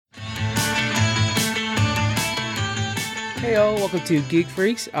Hey all, welcome to Geek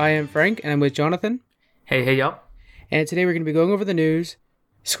Freaks. I am Frank and I'm with Jonathan. Hey, y'all. And today we're going to be going over the news.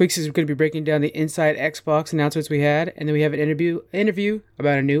 Squeaks is going to be breaking down the Inside Xbox announcements we had, and then we have an interview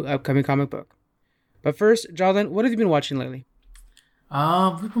about a new upcoming comic book. But first, Jonathan, what have you been watching lately?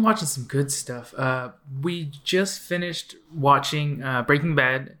 We've been watching some good stuff. We just finished watching Breaking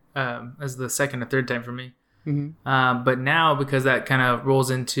Bad as the second or third time for me. Mm-hmm. But now, because that kind of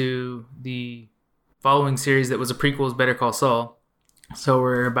rolls into the following series that was a prequel, is Better Call Saul. So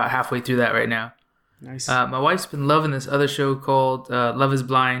we're about halfway through that right now. Nice. My wife's been loving this other show called Love is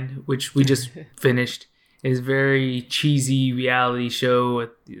Blind, which we just finished. It's a very cheesy reality show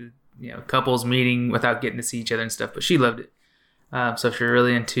with couples meeting without getting to see each other and stuff. But she loved it. So if you're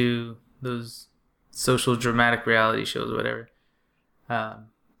really into those social dramatic reality shows or whatever.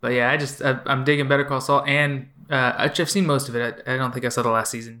 But yeah, I'm digging Better Call Saul, and I've seen most of it. I don't think I saw the last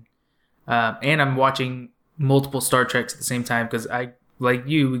season. And I'm watching multiple Star Treks at the same time because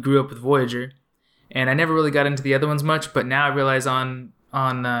we grew up with Voyager, and I never really got into the other ones much. But now I realize on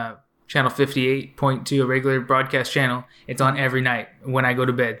channel 58.2, a regular broadcast channel, it's on every night when I go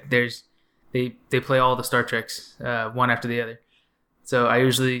to bed. They play all the Star Treks one after the other. So I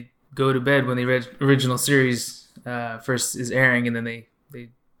usually go to bed when the original series first is airing, and then they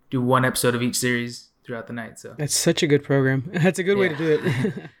do one episode of each series throughout the night. So That's such a good program. That's a good way to do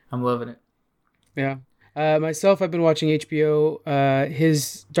it. I'm loving it. Yeah. Myself, I've been watching HBO.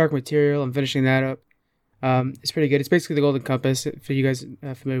 His Dark Material, I'm finishing that up. It's pretty good. It's basically the Golden Compass, for you guys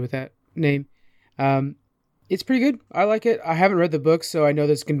familiar with that name. It's pretty good. I like it. I haven't read the books, so I know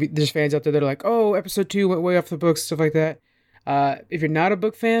there's fans out there that are like, oh, episode 2 went way off the books, stuff like that. If you're not a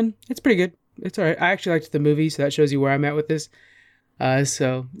book fan, it's pretty good. It's all right. I actually liked the movie, so that shows you where I'm at with this.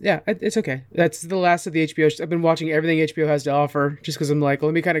 So yeah, it's okay. That's the last of the HBO. I've been watching everything HBO has to offer just because I'm like,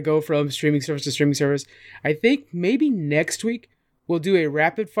 let me kind of go from streaming service to streaming service. I think maybe next week we'll do a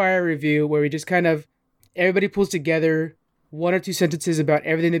rapid fire review where we just kind of, everybody pulls together 1 or 2 sentences about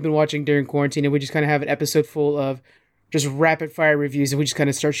everything they've been watching during quarantine, and we just kind of have an episode full of just rapid fire reviews, and we just kind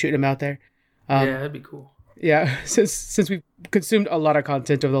of start shooting them out there. Yeah, that'd be cool. Yeah, since we've consumed a lot of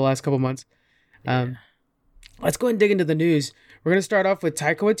content over the last couple months. Let's go ahead and dig into the news. We're going to start off with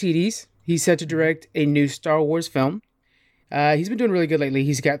Taika Waititi. He's set to direct a new Star Wars film. He's been doing really good lately.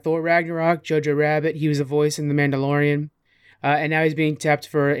 He's got Thor Ragnarok, Jojo Rabbit. He was a voice in The Mandalorian. And now he's being tapped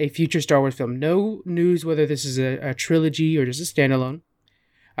for a future Star Wars film. No news whether this is a trilogy or just a standalone.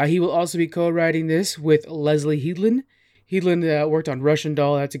 He will also be co-writing this with Leslie Headland. Headland worked on Russian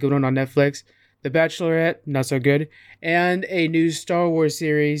Doll. That's a good one on Netflix. The Bachelorette, not so good. And a new Star Wars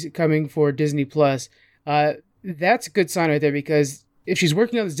series coming for Disney+. That's a good sign right there, because if she's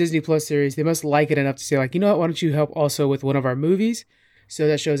working on this Disney Plus series, they must like it enough to say, like, you know what, why don't you help also with one of our movies? So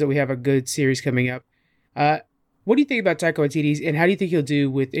that shows that we have a good series coming up. What do you think about Taika Waititi, and how do you think he'll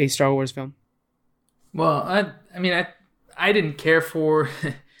do with a Star Wars film? Well, I didn't care for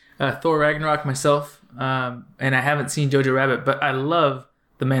Thor Ragnarok myself, and I haven't seen Jojo Rabbit, but I love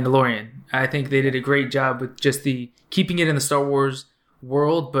The Mandalorian. I think they did a great job with just keeping it in the Star Wars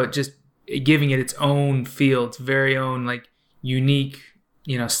world, but just giving it its own feel, its very own unique,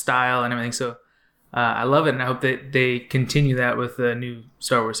 style and everything. So I love it, and I hope that they continue that with the new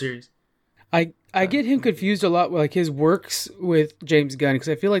Star Wars series. I get him confused a lot with his works with James Gunn, because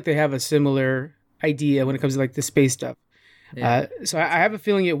I feel like they have a similar idea when it comes to the space stuff. Yeah. So I have a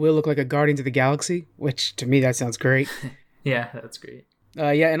feeling it will look like a Guardians of the Galaxy, which to me that sounds great. Yeah, that's great.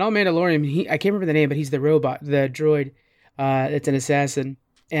 And on Mandalorian, I can't remember the name, but he's the robot, the droid that's an assassin.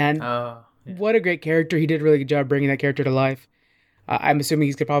 And what a great character. He did a really good job bringing that character to life. I'm assuming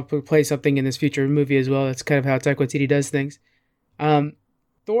he's going to probably play something in this future movie as well. That's kind of how Taika Waititi does things.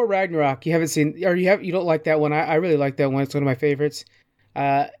 Thor Ragnarok, you haven't seen, or you don't like that one. I really like that one. It's one of my favorites.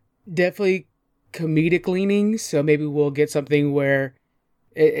 Definitely comedic leanings, so maybe we'll get something where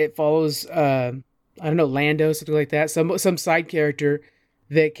it follows, I don't know, Lando, something like that. Some side character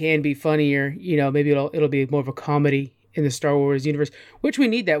that can be funnier. Maybe it'll be more of a comedy in the Star Wars universe, which we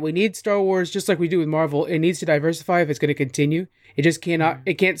need that. We need Star Wars, just like we do with Marvel. It needs to diversify if it's going to continue. It just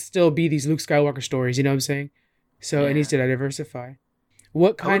it can't still be these Luke Skywalker stories, you know what I'm saying? So It needs to diversify.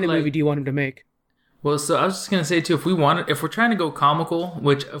 What kind of movie do you want him to make? Well, so I was just going to say too, if we're trying to go comical,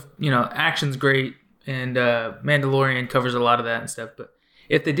 which, action's great, and Mandalorian covers a lot of that and stuff, but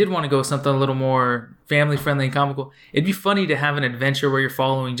if they did want to go something a little more family-friendly and comical, it'd be funny to have an adventure where you're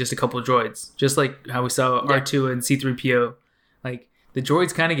following just a couple of droids. Just like how we saw R2 and C-3PO. The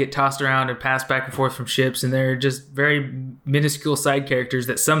droids kind of get tossed around and passed back and forth from ships, and they're just very minuscule side characters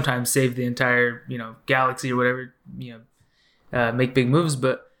that sometimes save the entire, galaxy or whatever, make big moves.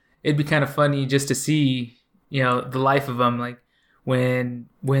 But it'd be kind of funny just to see, the life of them. Like when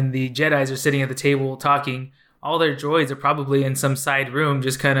the Jedis are sitting at the table talking, all their droids are probably in some side room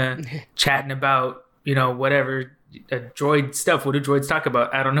just kind of chatting about, whatever droid stuff. What do droids talk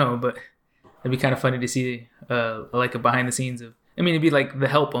about? I don't know, but it'd be kind of funny to see like a behind the scenes of, it'd be like The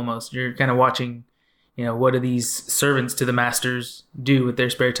Help almost. You're kind of watching, what do these servants to the masters do with their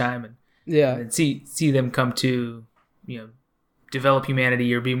spare time, and see them come to, develop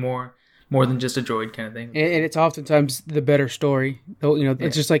humanity or be more than just a droid kind of thing. And it's oftentimes the better story.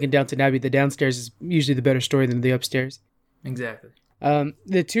 It's just like in Downton Abbey, the downstairs is usually the better story than the upstairs. Exactly.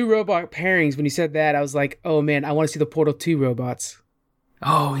 The 2 robot pairings, when you said that, I was like, oh man, I want to see the Portal 2 robots.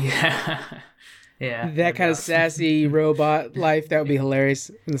 Oh, yeah. Yeah. That kind of sassy robot life, that would be hilarious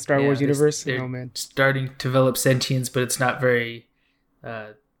in the Star Wars universe. They're oh man. starting to develop sentience, but it's not very,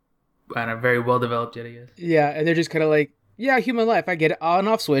 very well developed yet, I guess. Yeah, and they're just kind of like, yeah, human life, I get it, on and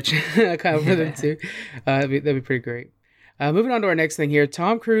off switch, kind of for them too. That'd be pretty great. Moving on to our next thing here,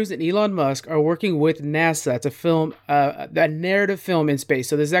 Tom Cruise and Elon Musk are working with NASA to film a narrative film in space.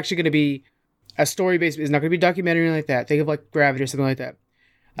 So this is actually going to be a story-based, it's not going to be a documentary or anything like that. Think of like Gravity or something like that.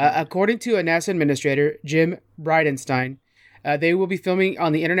 According to a NASA administrator, Jim Bridenstine, they will be filming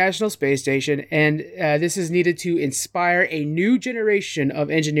on the International Space Station, and this is needed to inspire a new generation of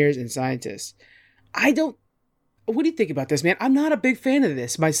engineers and scientists. What do you think about this, man? I'm not a big fan of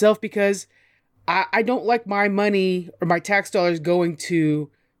this myself because I don't like my money or my tax dollars going to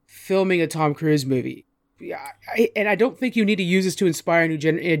filming a Tom Cruise movie. And I don't think you need to use this to inspire a new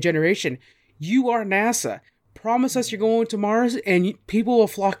generation. You are NASA. Promise us you're going to Mars and people will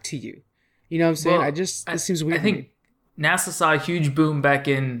flock to you. You know what I'm saying? Well, this seems weird. I think NASA saw a huge boom back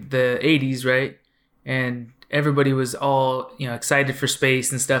in the 80s, right? And everybody was all, excited for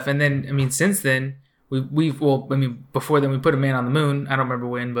space and stuff. And then, since then, before then we put a man on the moon. I don't remember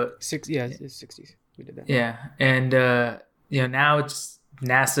when, but it's 60s. We did that. Yeah. And, now it's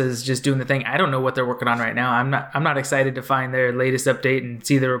NASA's just doing the thing. I don't know what they're working on right now. I'm not excited to find their latest update and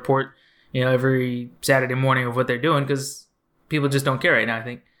see the report, every Saturday morning of what they're doing because people just don't care right now, I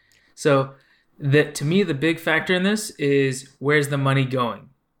think. So to me, the big factor in this is where's the money going?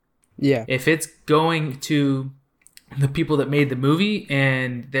 Yeah. If it's going to the people that made the movie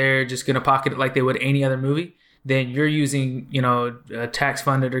and they're just going to pocket it like they would any other movie, then you're using, a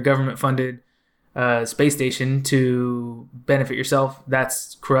tax-funded or government-funded space station to benefit yourself.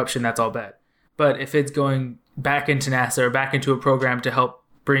 That's corruption. That's all bad. But if it's going back into NASA or back into a program to help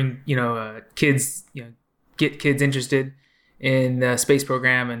bring, kids, get kids interested in the space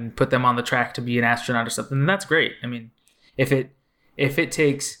program and put them on the track to be an astronaut or something, then that's great. If it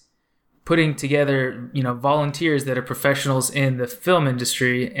takes putting together, volunteers that are professionals in the film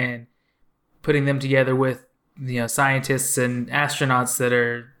industry and putting them together with, scientists and astronauts that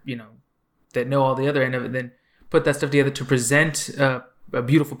are, that know all the other end of it, then put that stuff together to present a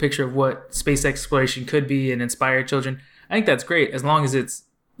beautiful picture of what space exploration could be and inspire children. I think that's great as long as it's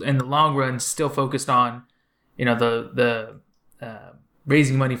in the long run still focused on, the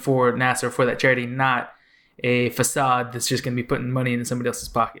raising money for NASA or for that charity, not a facade that's just going to be putting money in somebody else's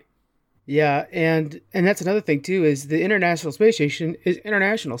pocket. Yeah, and that's another thing too, is the International Space Station is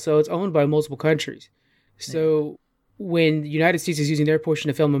international, so it's owned by multiple countries. So when the United States is using their portion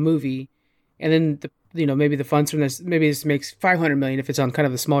to film a movie, and then maybe the funds from this, maybe this makes $500 million if it's on kind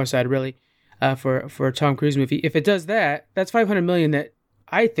of the smaller side, really, for a Tom Cruise movie. If it does that, that's $500 million that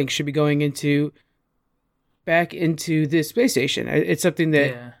I think should be going back into the space station. It's something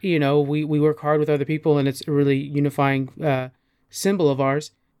that we work hard with other people, and it's a really unifying symbol of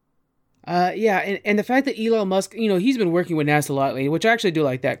ours. And the fact that Elon Musk, he's been working with NASA a lot lately, which I actually do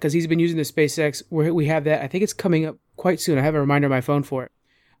like that because he's been using the SpaceX where we have that. I think it's coming up quite soon. I have a reminder on my phone for it.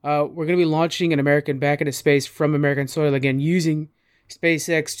 We're going to be launching an American back into space from American soil again, using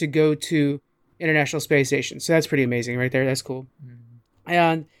SpaceX to go to International Space Station. So that's pretty amazing right there. That's cool.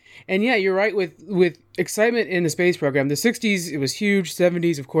 Mm-hmm. And yeah, you're right with excitement in the space program. The 60s, it was huge.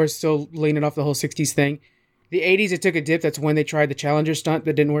 70s, of course, still leaning off the whole 60s thing. The 80s, it took a dip. That's when they tried the Challenger stunt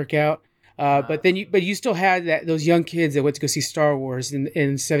that didn't work out. But you still had those young kids that went to go see Star Wars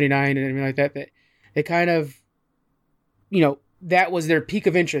in 79 and everything like that. That they kind of, that was their peak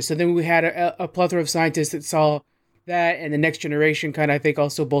of interest. So then we had a plethora of scientists that saw that, and the next generation kind of, I think,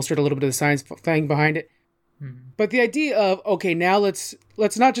 also bolstered a little bit of the science thing behind it. Mm-hmm. But the idea of, okay, now let's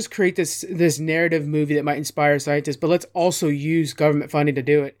not just create this narrative movie that might inspire scientists, but let's also use government funding to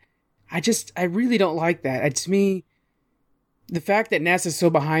do it. I really don't like that. To me, the fact that NASA's so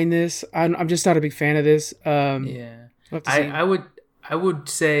behind this, I'm just not a big fan of this. I would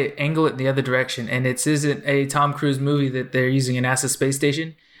say angle it the other direction, and it isn't a Tom Cruise movie that they're using a NASA space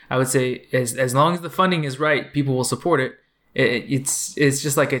station. I would say as long as the funding is right, people will support it. It's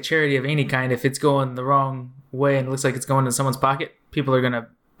just like a charity of any kind. If it's going the wrong way and it looks like it's going in someone's pocket, people are gonna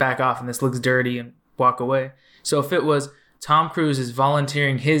back off, and this looks dirty, and walk away. So if it was Tom Cruise is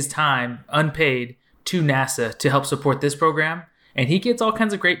volunteering his time, unpaid, to NASA to help support this program, and he gets all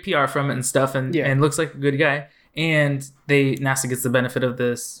kinds of great PR from it and stuff, and looks like a good guy, and NASA gets the benefit of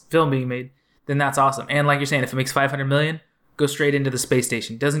this film being made, then that's awesome. And like you're saying, if it makes $500 million, go straight into the space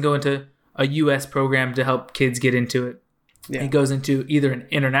station. Doesn't go into a U.S. program to help kids get into it. Yeah. It goes into either an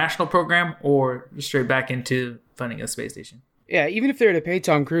international program or straight back into funding a space station. Yeah, even if they were to pay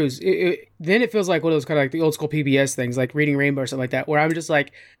Tom Cruise, then it feels like one of those kind of like the old school PBS things, like Reading Rainbow or something like that, where I'm just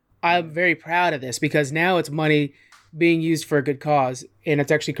like, I'm very proud of this because now it's money being used for a good cause, and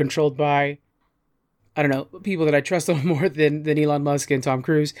it's actually controlled by, I don't know, people that I trust a little more than Elon Musk and Tom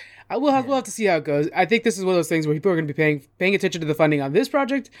Cruise. We'll have to see how it goes. I think this is one of those things where people are going to be paying attention to the funding on this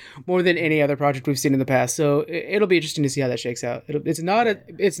project more than any other project we've seen in the past. So it'll be interesting to see how that shakes out. It's not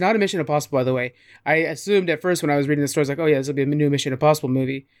a Mission Impossible, by the way. I assumed at first when I was reading the story, I was like, oh yeah, this will be a new Mission Impossible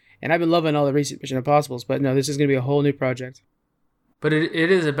movie. And I've been loving all the recent Mission Impossibles, but no, this is going to be a whole new project. But it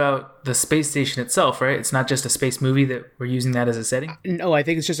is about the space station itself, right? It's not just a space movie that we're using that as a setting? No, I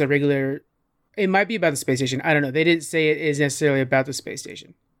think it's just a regular... It might be about the space station. I don't know. They didn't say it is necessarily about the space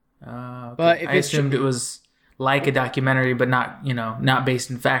station. Okay. But I assumed it was like a documentary, but not based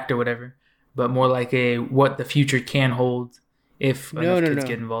in fact or whatever, but more like what the future can hold if kids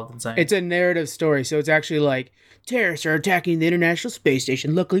get involved in science. It's a narrative story, so it's actually like terrorists are attacking the International Space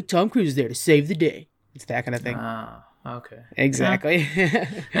Station. Luckily, Tom Cruise is there to save the day. It's that kind of thing. Okay. Exactly.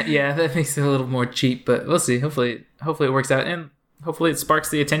 Yeah, that makes it a little more cheap, but we'll see. Hopefully it works out, and hopefully it sparks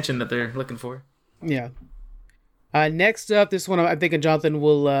the attention that they're looking for. Yeah. Next up, this one I'm thinking Jonathan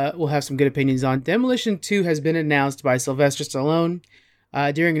will have some good opinions on. Demolition 2 has been announced by Sylvester Stallone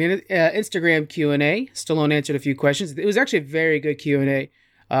during an Instagram Q&A. Stallone answered a few questions. It was actually a very good Q&A.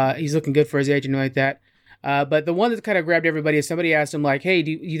 He's looking good for his age and like that. But the one that kind of grabbed everybody is somebody asked him like, hey,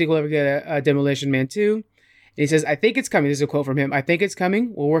 do you think we'll ever get a Demolition Man 2? And he says, I think it's coming. This is a quote from him. I think it's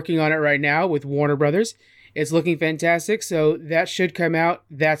coming. We're working on it right now with Warner Brothers. It's looking fantastic. So that should come out.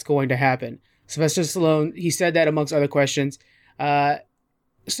 That's going to happen. Sylvester Stallone, he said that amongst other questions.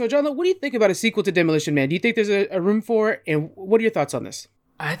 So, John, what do you think about a sequel to Demolition Man? Do you think there's a room for it? And what are your thoughts on this?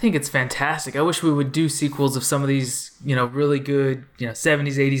 I think it's fantastic. I wish we would do sequels of some of these, really good,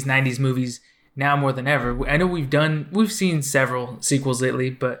 70s, 80s, 90s movies now more than ever. I know we've seen several sequels lately,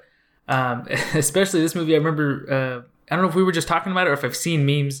 but especially this movie, I remember, I don't know if we were just talking about it or if I've seen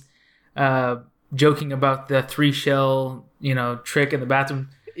memes joking about the 3-shell, trick in the bathroom.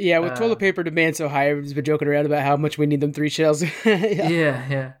 Yeah, with toilet paper demand so high, everyone's been joking around about how much we need them 3 shells.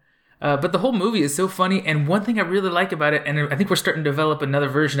 Yeah. But the whole movie is so funny, and one thing I really like about it, and I think we're starting to develop another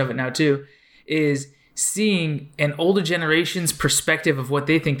version of it now too, is seeing an older generation's perspective of what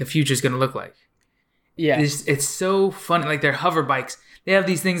they think the future is going to look like. Yeah. It's so funny. Like their hover bikes, they have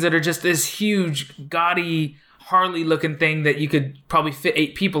these things that are just this huge, gaudy, Harley-looking thing that you could probably fit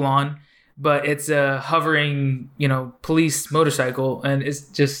 8 people on. But it's a hovering, police motorcycle, and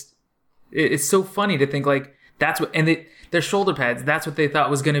it's so funny to think like that's what, and their shoulder pads. That's what they thought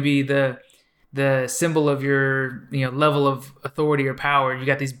was going to be the symbol of your level of authority or power. You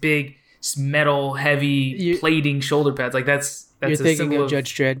got these big metal heavy plating shoulder pads. Like that's you're thinking of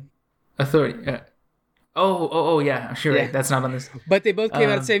Judge Dredd. Authority. Oh yeah, sure. Yeah. Right. That's not on this. But they both came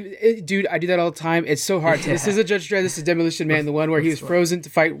out the same. Dude, I do that all the time. It's so hard. This is a Judge Dredd. This is Demolition Man, the one where he was frozen to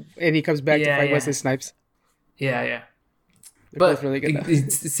fight, and he comes back to fight Wesley Snipes. Yeah. They're But both really good.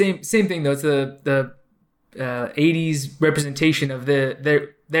 It's the same thing though. It's the 80s representation of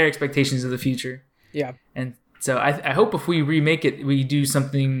their expectations of the future. Yeah. And so I hope if we remake it, we do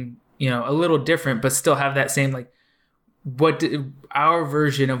something a little different, but still have that same our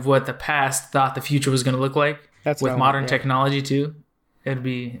version of what the past thought the future was going to look like. That's with modern technology too. It'd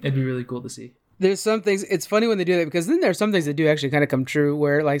be really cool to see. There's some things, it's funny when they do that, because then there are some things that do actually kind of come true,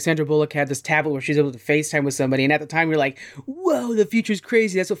 where like Sandra Bullock had this tablet where she's able to FaceTime with somebody, and at the time you're like, whoa, the future's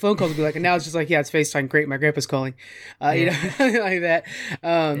crazy, that's what phone calls would be like, and now it's just like, yeah, it's FaceTime, great, my grandpa's calling, like that.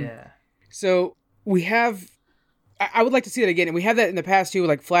 So we have, I would like to see that again, and we have that in the past too,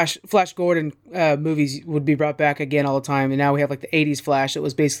 like Flash Gordon movies would be brought back again all the time, and now we have like the 80s Flash that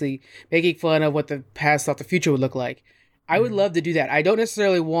was basically making fun of what the past thought the future would look like. I would love to do that. I don't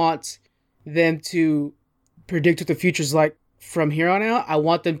necessarily want them to predict what the future's like from here on out. I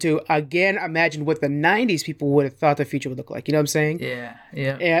want them to again imagine what the 90s people would have thought the future would look like. You know what I'm saying? Yeah.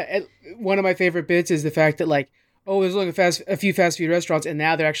 And one of my favorite bits is the fact that like oh, there's only a few fast food restaurants, and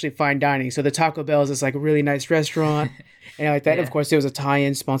now they're actually fine dining. So the Taco Bell is this like a really nice restaurant, and like that. Yeah. Of course, there was a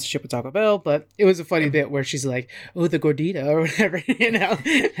tie-in sponsorship with Taco Bell, but it was a funny bit where she's like, "Oh, the gordita" or whatever, you know.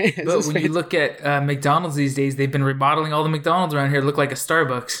 But when you look at McDonald's these days, they've been remodeling all the McDonald's around here. Look like a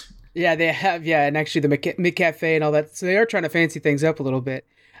Starbucks. Yeah, they have. Yeah, and actually the McCafe and all that. So they are trying to fancy things up a little bit.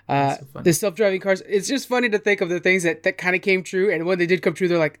 The self-driving cars. It's just funny to think of the things that kind of came true, and when they did come true,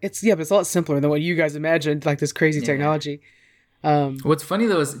 they're like, but it's a lot simpler than what you guys imagined. Like this crazy technology. What's funny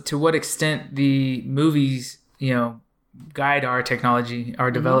though is to what extent the movies, guide our technology, our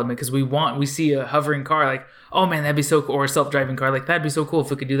development, because we see a hovering car, like, oh man, that'd be so cool, or a self-driving car, like that'd be so cool if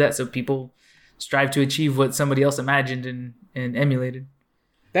we could do that. So people strive to achieve what somebody else imagined and emulated.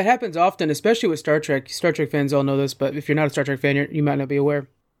 That happens often, especially with Star Trek. Star Trek fans all know this, but if you're not a Star Trek fan, you might not be aware.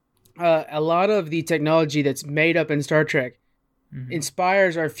 A lot of the technology that's made up in Star Trek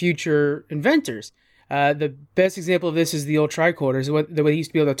inspires our future inventors. The best example of this is the old tricorders. The way they used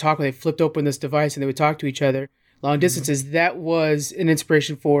to be able to talk when they flipped open this device and they would talk to each other long distances. That was an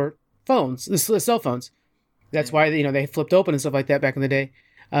inspiration for phones, the cell phones. That's why they flipped open and stuff like that back in the day.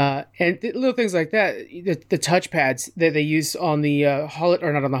 And little things like that, the touchpads that they use on the not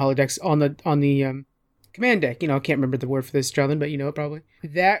on the holodecks, on the command deck. I can't remember the word for this, Jonathan, but you know it probably.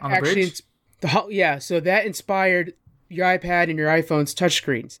 That on actually, so that inspired your iPad and your iPhone's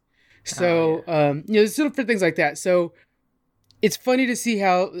touchscreens. So there's different things like that. So it's funny to see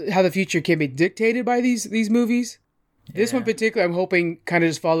how the future can be dictated by these movies. This one in particular, I'm hoping kind of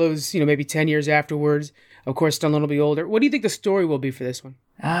just follows, maybe 10 years afterwards. Of course, Stallone will be older. What do you think the story will be for this one?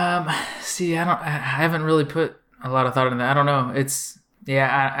 See, I haven't really put a lot of thought into that. I don't know.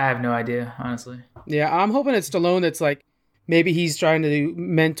 I have no idea, honestly. Yeah, I'm hoping it's Stallone that's like, maybe he's trying to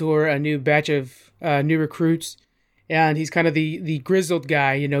mentor a new batch of new recruits, and he's kind of the grizzled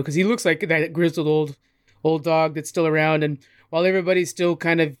guy, because he looks like that grizzled old dog that's still around, and while everybody's still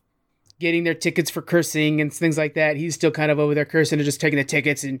kind of getting their tickets for cursing and things like that, he's still kind of over there cursing and just taking the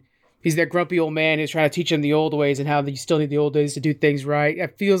tickets, and he's that grumpy old man who's trying to teach them the old ways and how you still need the old ways to do things right.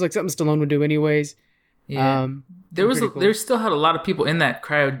 It feels like something Stallone would do anyways. Yeah. There still had a lot of people in that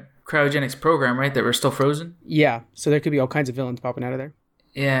cryogenics program, right, that were still frozen. Yeah, so there could be all kinds of villains popping out of there.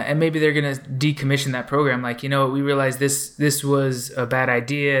 Yeah, and maybe they're gonna decommission that program. Like, we realized this was a bad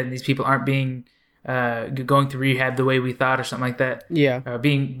idea, and these people aren't being going through rehab the way we thought, or something like that. Yeah,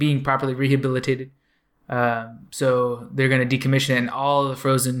 being properly rehabilitated. So they're gonna decommission it, and all the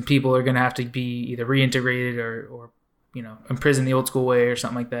frozen people are gonna have to be either reintegrated or imprisoned the old school way or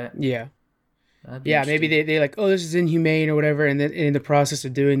something like that. Yeah. Yeah, maybe they like, oh, this is inhumane or whatever, and then in the process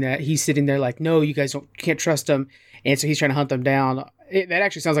of doing that, he's sitting there like, no, you guys can't trust him, and so he's trying to hunt them down. That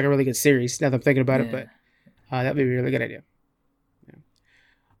actually sounds like a really good series now that I'm thinking about it, but that would be a really good idea. Yeah.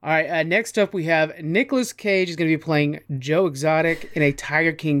 All right, next up we have Nicolas Cage is going to be playing Joe Exotic in a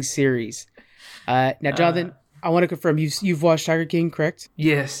Tiger King series. Now, Jonathan, I want to confirm you've watched Tiger King, correct?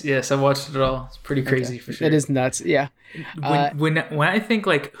 Yes, I watched it all. It's pretty crazy for sure. It is nuts, yeah. When I think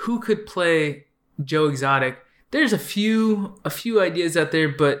like who could play Joe Exotic, there's a few ideas out there,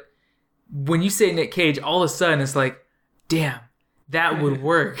 but when you say Nick Cage, all of a sudden it's like, damn, that would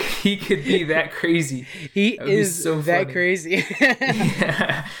work. He could be that crazy. He is so that crazy.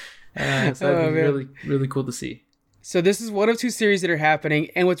 Yeah. So that'd be really, really cool to see. So this is one of two series that are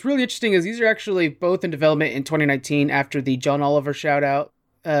happening, and what's really interesting is these are actually both in development in 2019 after the John Oliver shout out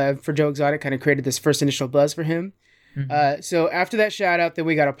for Joe Exotic kind of created this first initial buzz for him. Mm-hmm. So after that shout out, then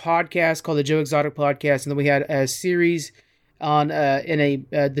we got a podcast called the Joe Exotic Podcast, and then we had a series on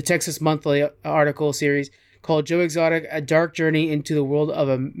the Texas Monthly article series called Joe Exotic: A Dark Journey into the World of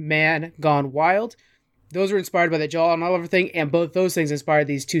a Man Gone Wild. Those were inspired by the John Oliver thing, and both those things inspired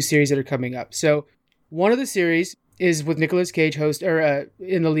these two series that are coming up. So one of the series is with Nicolas Cage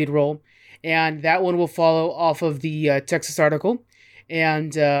in the lead role, and that one will follow off of the Texas article,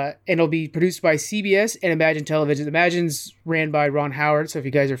 and it'll be produced by CBS and Imagine Television. Imagine's ran by Ron Howard, so if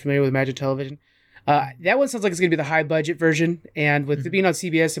you guys are familiar with Imagine Television, that one sounds like it's going to be the high budget version, and with it being on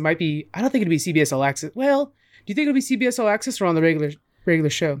CBS, it might be. I don't think it'll be CBS All Access. Well, do you think it'll be CBS All Access or on the regular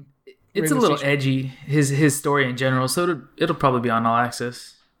show? It's a little edgy, his story in general, so it'll probably be on All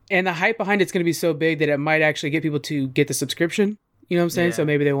Access. And the hype behind it's going to be so big that it might actually get people to get the subscription. You know what I'm saying? Yeah. So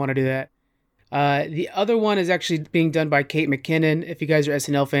maybe they want to do that. The other one is actually being done by Kate McKinnon. If you guys are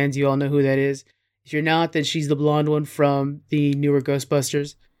SNL fans, you all know who that is. If you're not, then she's the blonde one from the newer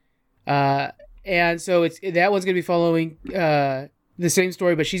Ghostbusters. And so that one's going to be following the same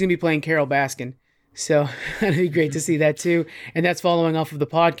story, but she's going to be playing Carol Baskin. So it'd be great to see that too. And that's following off of the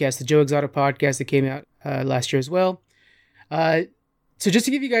podcast, the Joe Exotic podcast that came out last year as well. So just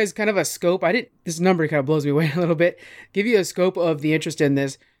to give you guys kind of a scope, this number kind of blows me away a little bit. Give you a scope of the interest in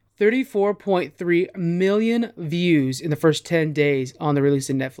this. 34.3 million views in the first 10 days on the release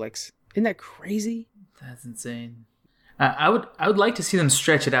in Netflix. Isn't that crazy? That's insane. I would like to see them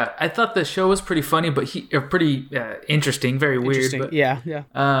stretch it out. I thought the show was pretty funny, but pretty interesting, very weird. But, yeah.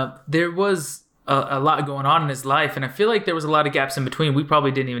 There was a lot going on in his life, and I feel like there was a lot of gaps in between we probably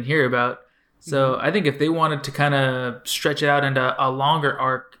didn't even hear about. So I think if they wanted to kind of stretch it out into a longer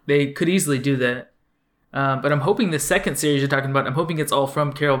arc, they could easily do that. But I'm hoping the second series you're talking about, I'm hoping it's all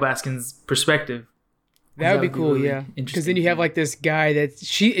from Carol Baskin's perspective. That would be cool, really, yeah. Because then you have like this guy that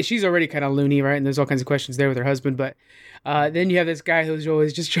she's already kind of loony, right? And there's all kinds of questions there with her husband. But then you have this guy who's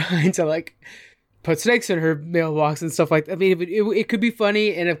always just trying to like put snakes in her mailbox and stuff like that. I mean, it could be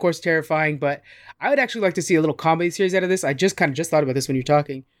funny and of course terrifying. But I would actually like to see a little comedy series out of this. I just thought about this when you're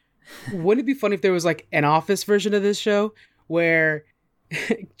talking. Wouldn't it be funny if there was like an Office version of this show where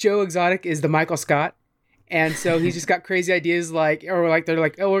Joe Exotic is the Michael Scott? And so he's just got crazy ideas they're like, oh,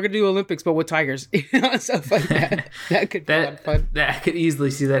 we're going to do Olympics, but with tigers, stuff like that. That could be a lot of fun. I could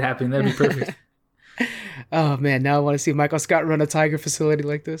easily see that happening. That'd be perfect. Oh man, now I want to see Michael Scott run a tiger facility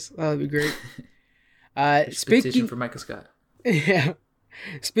like this. Oh, that'd be great. Petition for Michael Scott. Yeah.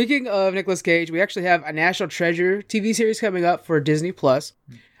 Speaking of Nicolas Cage, we actually have a National Treasure TV series coming up for Disney Plus.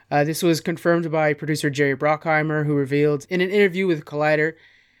 This was confirmed by producer Jerry Bruckheimer, who revealed in an interview with Collider.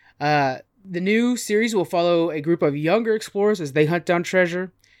 The new series will follow a group of younger explorers as they hunt down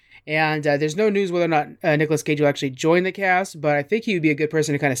treasure. And there's no news whether or not Nicolas Cage will actually join the cast, but I think he would be a good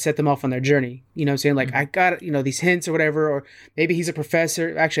person to kind of set them off on their journey. You know what I'm saying? Like, I got, these hints or whatever, or maybe he's a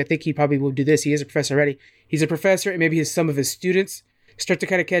professor. Actually, I think he probably will do this. He is a professor already. He's a professor, and maybe some of his students start to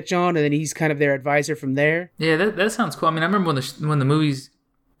kind of catch on, and then he's kind of their advisor from there. Yeah, that sounds cool. I mean, I remember when the movies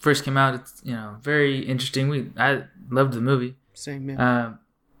first came out, it's, very interesting. I loved the movie. Same, man.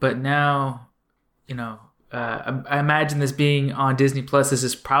 But now, I imagine this being on Disney Plus. This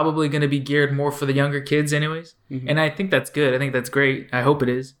is probably going to be geared more for the younger kids, anyways. Mm-hmm. And I think that's good. I think that's great. I hope it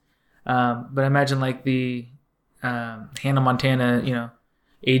is. But I imagine like the Hannah Montana,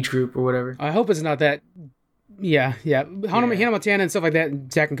 age group or whatever. I hope it's not that. Yeah. Hannah Montana and stuff like that.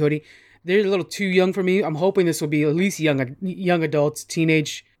 And Zack and Cody, they're a little too young for me. I'm hoping this will be at least young adults,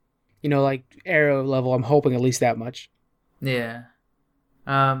 teenage, like Arrow level. I'm hoping at least that much. Yeah.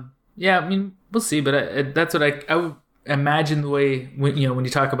 Yeah, I mean, we'll see, but that's what I would imagine the way when you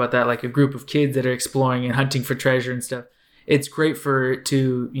talk about that, like a group of kids that are exploring and hunting for treasure and stuff. It's great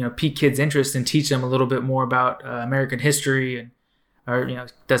to pique kids' interest and teach them a little bit more about American history or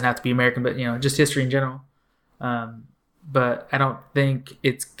it doesn't have to be American, but just history in general. But I don't think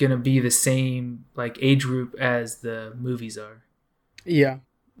it's gonna be the same like age group as the movies are. Yeah,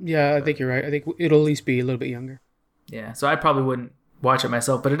 I think you're right. I think it'll at least be a little bit younger. Yeah, so I probably wouldn't watch it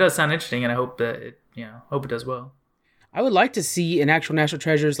myself, but it does sound interesting, and I hope that it does well. I would like to see an actual National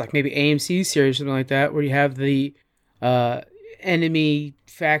Treasures, like maybe AMC series, something like that, where you have the enemy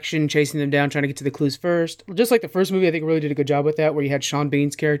faction chasing them down, trying to get to the clues first. Just like the first movie, I think really did a good job with that, where you had Sean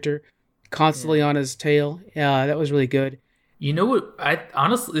Bean's character constantly on his tail. Yeah, that was really good. You know what? I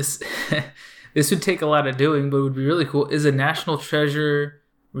honestly, this would take a lot of doing, but would be really cool. Is a National Treasure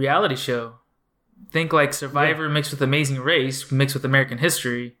reality show. Think like Survivor mixed with Amazing Race, mixed with American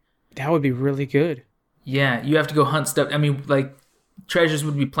history. That would be really good. Yeah, you have to go hunt stuff. I mean, like, treasures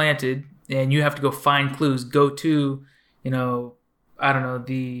would be planted, and you have to go find clues. Go to,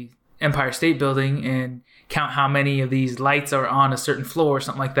 the Empire State Building and count how many of these lights are on a certain floor or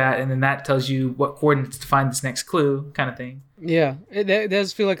something like that, and then that tells you what coordinates to find this next clue, kind of thing. Yeah, that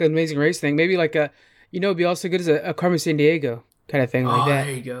does feel like an Amazing Race thing. Maybe like it'd be also good as a Carmen Sandiego kind of thing like that. Oh,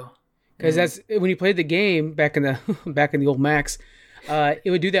 there you go. Because that's when you played the game back in the old Max, it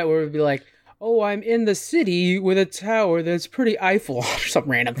would do that where it would be like, oh, I'm in the city with a tower that's pretty Eiffel or some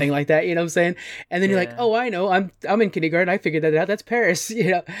random thing like that. You know what I'm saying? And then you're like, oh, I know, I'm in kindergarten. I figured that out. That's Paris.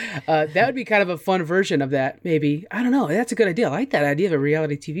 That would be kind of a fun version of that. Maybe, I don't know. That's a good idea. I like that idea of a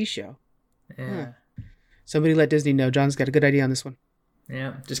reality TV show. Yeah. Somebody let Disney know. John's got a good idea on this one.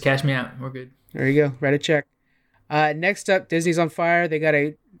 Yeah, just cash me out. We're good. There you go. Write a check. Next up, Disney's on fire.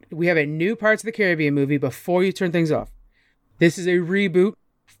 We have a new Pirates of the Caribbean movie before you turn things off. This is a reboot,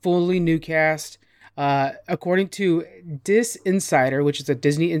 fully new cast. According to Dis Insider, which is a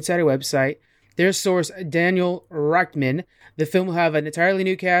Disney Insider website, their source, Daniel Reichman, the film will have an entirely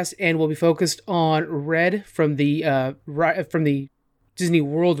new cast and will be focused on Red from the Disney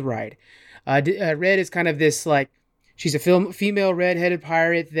World ride. Red is kind of this, like, she's a female red-headed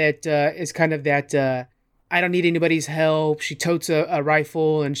pirate that is kind of that... I don't need anybody's help. She totes a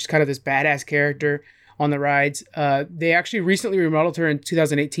rifle, and she's kind of this badass character on the rides. They actually recently remodeled her in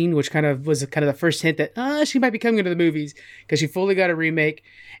 2018, which kind of was kind of the first hint that she might be coming into the movies because she fully got a remake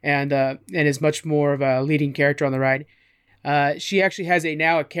and is much more of a leading character on the ride. She actually has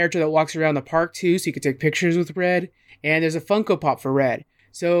now a character that walks around the park too, so you can take pictures with Red. And there's a Funko Pop for Red.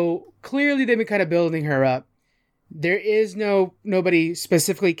 So clearly they've been kind of building her up. There is nobody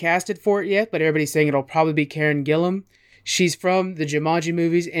specifically casted for it yet, but everybody's saying it'll probably be Karen Gillan. She's from the Jumanji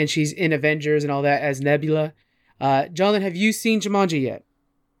movies, and she's in Avengers and all that as Nebula. Jonathan, have you seen Jumanji yet?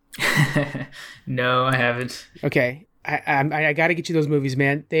 No, I haven't. Okay. I got to get you those movies,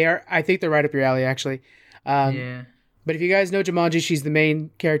 man. I think they're right up your alley, actually. Yeah. But if you guys know Jumanji, she's the main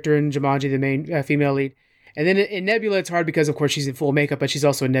character in Jumanji, the main female lead. And then in Nebula, it's hard because, of course, she's in full makeup, but she's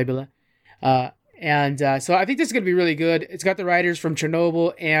also in Nebula. So I think this is going to be really good. It's got the writers from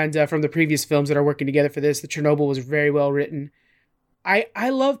Chernobyl and from the previous films that are working together for this. The Chernobyl was very well written. I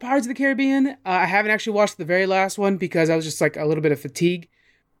love Pirates of the Caribbean. I haven't actually watched the very last one because I was just like a little bit of fatigue.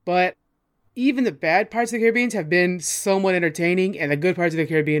 But even the bad Pirates of the Caribbean have been somewhat entertaining, and the good Pirates of the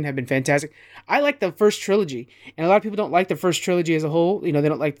Caribbean have been fantastic. I like the first trilogy, and a lot of people don't like the first trilogy as a whole. You know, they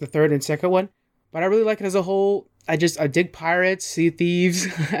don't like the third and second one. But I really like it as a whole. I dig pirates, sea thieves.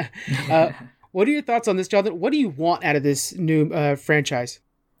 What are your thoughts on this, Jonathan? What do you want out of this new franchise?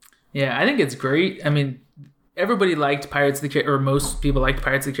 Yeah, I think it's great. I mean, everybody liked Pirates of the Caribbean, or most people liked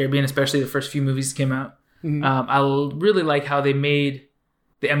Pirates of the Caribbean, especially the first few movies that came out. Mm-hmm. I really like how they made...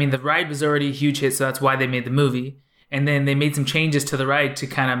 the ride was already a huge hit, so that's why they made the movie. And then they made some changes to the ride to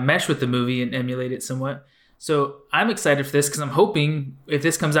kind of mesh with the movie and emulate it somewhat. So I'm excited for this because I'm hoping if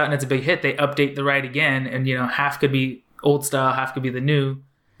this comes out and it's a big hit, they update the ride again, and half could be old style, half could be the new,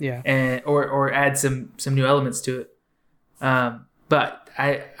 and or add some new elements to it. But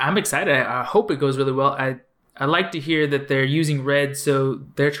I'm excited. I hope it goes really well. I like to hear that they're using Red, so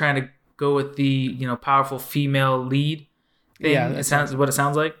they're trying to go with the powerful female lead thing. Yeah, it sounds what it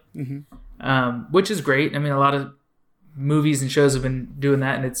sounds like, which is great. I mean, a lot of movies and shows have been doing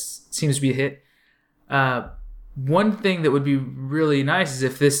that, and it seems to be a hit. One thing that would be really nice is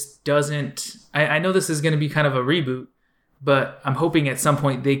if this doesn't... I know this is going to be kind of a reboot, but I'm hoping at some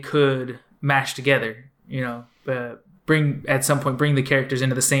point they could mash together, bring the characters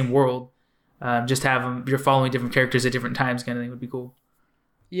into the same world. Just have them, you're following different characters at different times kind of thing would be cool.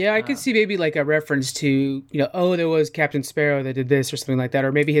 Yeah, I could see maybe like a reference to, there was Captain Sparrow that did this or something like that.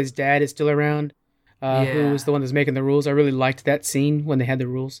 Or maybe his dad is still around, who was the one that's making the rules. I really liked that scene when they had the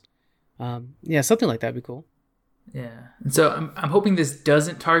rules. Something like that would be cool. Yeah. And so I'm hoping this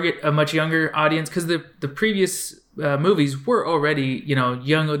doesn't target a much younger audience because the previous movies were already,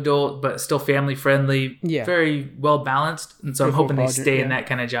 young adult, but still family friendly, very well balanced. And so I'm hoping they stay in that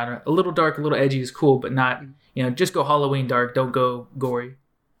kind of genre. A little dark, a little edgy is cool, but not, just go Halloween dark. Don't go gory.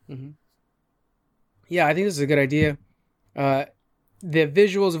 Mm-hmm. Yeah, I think this is a good idea. The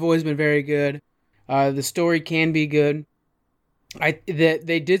visuals have always been very good. The story can be good.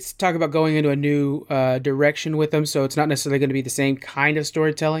 They did talk about going into a new direction with them, so it's not necessarily going to be the same kind of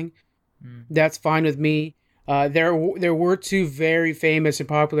storytelling. That's fine with me. There were two very famous and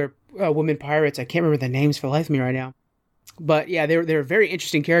popular women pirates. I can't remember the names for the life of me right now, but yeah, they're very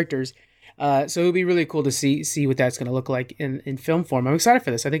interesting characters. So it would be really cool to see what that's going to look like in film form. I'm excited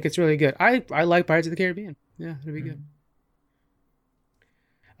for this. I think it's really good. I like Pirates of the Caribbean. Yeah, it'll be good.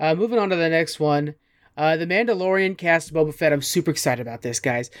 Moving on to the next one. The Mandalorian cast Boba Fett. I'm super excited about this,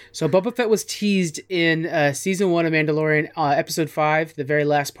 guys. So Boba Fett was teased in season 1 of Mandalorian, episode 5, the very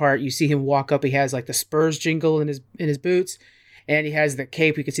last part. You see him walk up. He has like the Spurs jingle in his boots, and he has the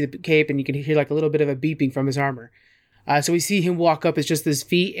cape. You can see the cape, and you can hear like a little bit of a beeping from his armor. So we see him walk up. It's just his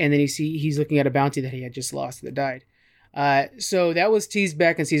feet, and then you see he's looking at a bounty that he had just lost that died. So that was teased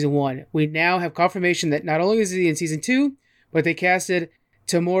back in season 1. We now have confirmation that not only is he in season 2, but they casted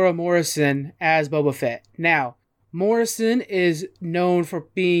Temuera Morrison as Boba Fett. Now, Morrison is known for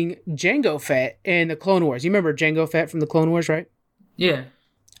being Jango Fett in the Clone Wars. You remember Jango Fett from the Clone Wars, right? Yeah.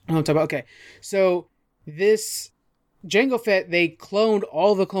 I'm talking about. Okay. So this Jango Fett, they cloned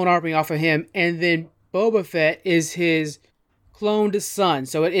all the clone army off of him, and then Boba Fett is his cloned son.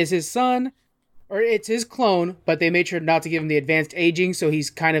 So it is his son, or it's his clone, but they made sure not to give him the advanced aging, so he's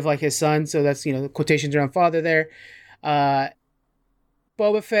kind of like his son. So that's, the quotations around father there.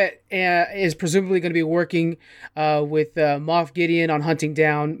 Boba Fett is presumably going to be working with Moff Gideon on hunting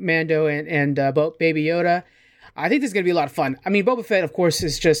down Mando and Baby Yoda. I think this is going to be a lot of fun. I mean, Boba Fett, of course,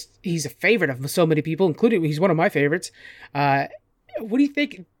 he's a favorite of so many people, including he's one of my favorites. What do you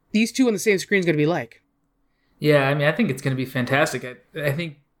think these two on the same screen is going to be like? Yeah, I mean, I think it's going to be fantastic. I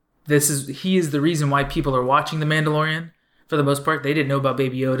think he is the reason why people are watching The Mandalorian. for the most part. They didn't know about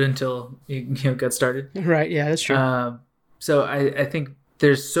Baby Yoda until got started. Right. Yeah, that's true. So I think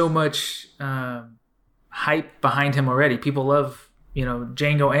there's so much hype behind him already. People love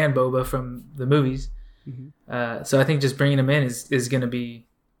Jango and Boba from the movies. Mm-hmm. So I think just bringing him in is going to be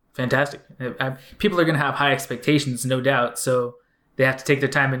fantastic. People are going to have high expectations, no doubt. So they have to take their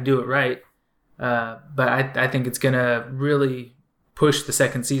time and do it right. But I think it's going to really push the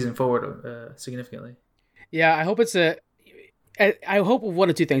second season forward significantly. Yeah, I hope I hope of one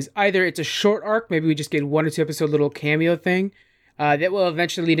of two things. Either it's a short arc, maybe we just get 1 or 2 episode little cameo thing that will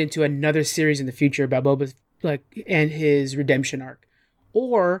eventually lead into another series in the future about Boba and his redemption arc.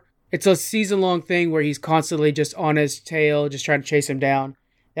 Or it's a season-long thing where he's constantly just on his tail, just trying to chase him down.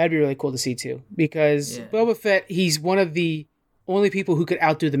 That'd be really cool to see too. Because Boba Fett, he's one of the only people who could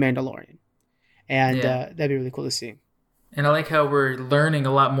outdo the Mandalorian. And that'd be really cool to see. And I like how we're learning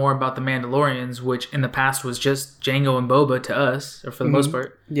a lot more about the Mandalorians, which in the past was just Jango and Boba to us, or for the most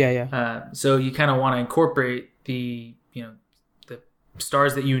part. Yeah. So you kind of want to incorporate the the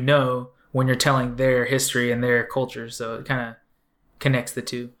stars that when you're telling their history and their culture. So it kind of connects the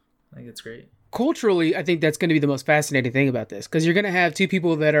two. I think that's great. Culturally, I think that's going to be the most fascinating thing about this, because you're going to have two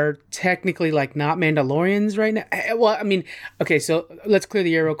people that are technically not Mandalorians right now. Well, I mean, okay, so let's clear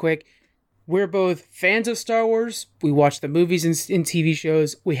the air real quick. We're both fans of Star Wars. We watch the movies and TV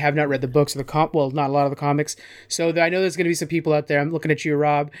shows. We have not read the books or not a lot of the comics. So I know there's going to be some people out there. I'm looking at you,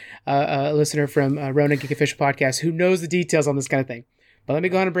 Rob, a listener from Ronan Geek Official Podcast, who knows the details on this kind of thing. But let me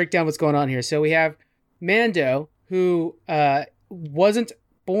go ahead and break down what's going on here. So we have Mando, who wasn't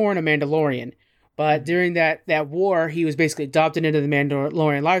born a Mandalorian, but during that war, he was basically adopted into the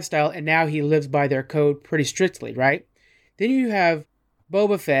Mandalorian lifestyle, and now he lives by their code pretty strictly, right? Then you have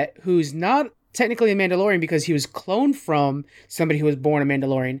Boba Fett, who's not technically a Mandalorian because he was cloned from somebody who was born a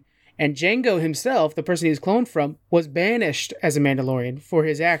Mandalorian. And Jango himself, the person he was cloned from, was banished as a Mandalorian for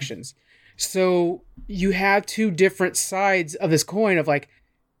his actions. So you have two different sides of this coin of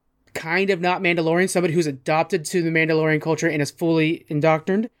kind of not Mandalorian, somebody who's adopted to the Mandalorian culture and is fully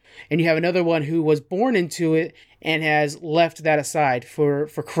indoctrined. And you have another one who was born into it and has left that aside for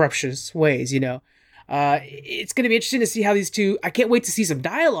corruptious ways, It's going to be interesting to see how these two... I can't wait to see some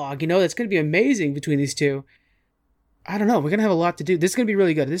dialogue, That's going to be amazing between these two. I don't know. We're going to have a lot to do. This is going to be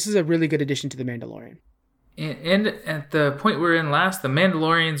really good. This is a really good addition to The Mandalorian. And at the point we're in last, the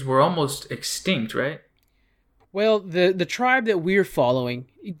Mandalorians were almost extinct, right? Well, the tribe that we're following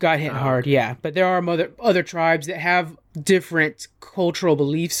got hit hard, yeah. But there are other tribes that have different cultural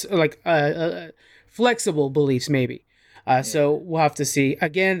beliefs, flexible beliefs, maybe. So we'll have to see.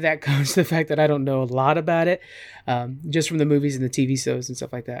 Again, that comes to the fact that I don't know a lot about it, just from the movies and the TV shows and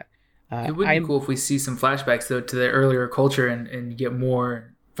stuff like that. It would be cool if we see some flashbacks, though, to their earlier culture and get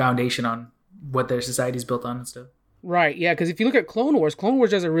more foundation on what their society's built on and stuff. Right, yeah, because if you look at Clone Wars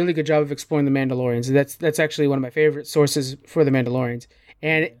does a really good job of exploring the Mandalorians. That's actually one of my favorite sources for the Mandalorians.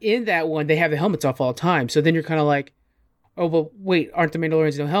 And in that one, they have the helmets off all the time. So then you're kind of like, oh, but wait, aren't the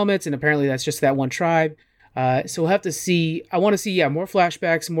Mandalorians no helmets? And apparently that's just that one tribe. So we'll have to see. I want to see, more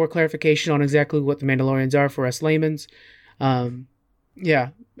flashbacks, more clarification on exactly what the Mandalorians are for us laymen. Yeah,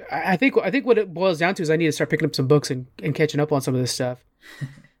 I think what it boils down to is I need to start picking up some books and catching up on some of this stuff.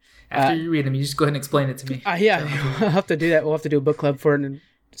 After you read them, you just go ahead and explain it to me. Yeah, I'll have to do that. We'll have to do a book club for it and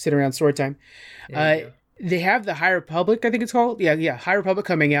sit around story time. They have the High Republic, I think it's called. Yeah, High Republic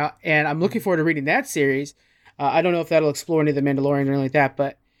coming out, and I'm looking forward to reading that series. I don't know if that'll explore any of the Mandalorian or anything like that,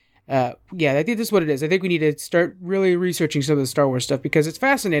 but I think this is what it is. I think we need to start really researching some of the Star Wars stuff because it's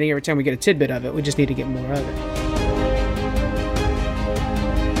fascinating every time we get a tidbit of it. We just need to get more of it.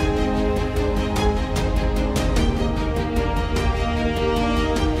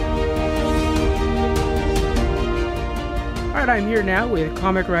 All right, I'm here now with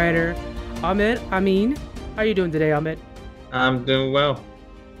comic writer Ahmed Amin. How are you doing today, Ahmed? I'm doing well.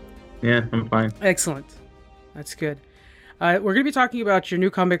 Yeah, I'm fine. Excellent. That's good. We're going to be talking about your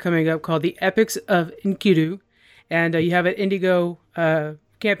new comic coming up called The Epics of Enkidu, and you have an Indigo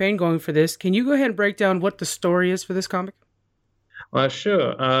campaign going for this. Can you go ahead and break down what the story is for this comic? Well,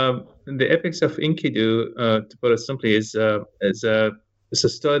 sure. The Epics of Enkidu, to put it simply, is a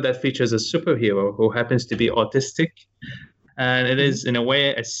story that features a superhero who happens to be autistic. And it is, in a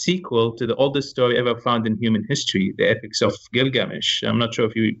way, a sequel to the oldest story ever found in human history, the Epics of Gilgamesh. I'm not sure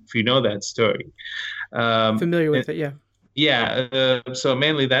if you know that story. Familiar with it, yeah. Yeah, so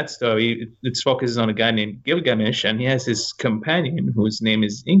mainly that story, it focuses on a guy named Gilgamesh, and he has his companion whose name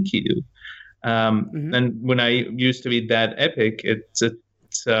is Enkidu. And when I used to read that epic,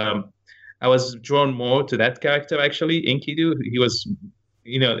 I was drawn more to that character, actually, Enkidu. He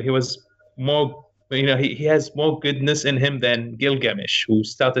was more he has more goodness in him than Gilgamesh, who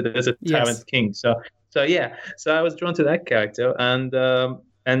started as a Yes. tyrant king. So yeah, so I was drawn to that character, and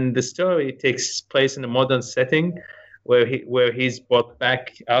the story takes place in a modern setting where he's brought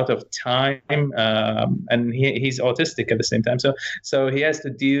back out of time, and he's autistic at the same time. So he has to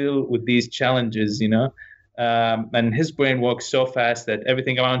deal with these challenges, and his brain works so fast that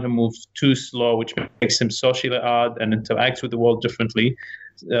everything around him moves too slow, which makes him socially odd and interacts with the world differently.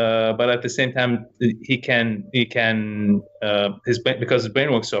 But at the same time, because his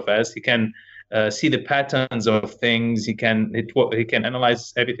brain works so fast, he can see the patterns of things. He can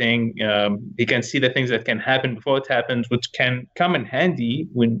analyze everything. He can see the things that can happen before it happens, which can come in handy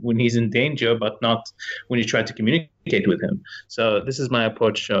when he's in danger, but not when you try to communicate with him. So this is my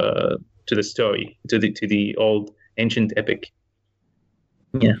approach to the story, to the old ancient epic.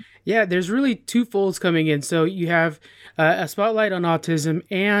 Yeah. Yeah, there's really two folds coming in. So you have a spotlight on autism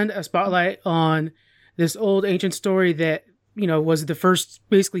and a spotlight on this old ancient story that, was the first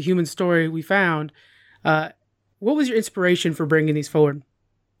basically human story we found. What was your inspiration for bringing these forward?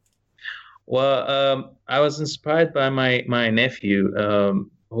 Well, I was inspired by my nephew,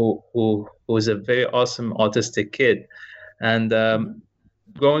 who was a very awesome autistic kid, and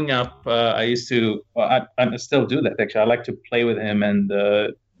growing up, I used to. Well, I still do that actually. I like to play with him and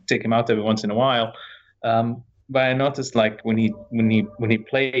take him out every once in a while. But I noticed, like when he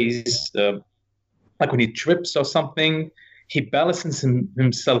plays, like when he trips or something, he balances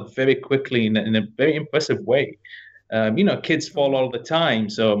himself very quickly in a very impressive way. Kids fall all the time.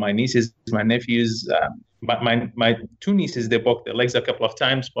 So my nieces, my nephews, my two nieces, they broke their legs a couple of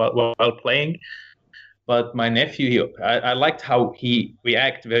times while playing. But my nephew, I liked how he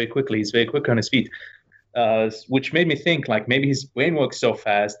reacted very quickly. He's very quick on his feet, which made me think like maybe his brain works so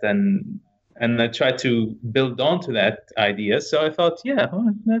fast, and I tried to build onto that idea. So I thought, yeah,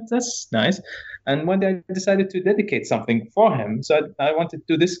 that's nice. And one day I decided to dedicate something for him. So I wanted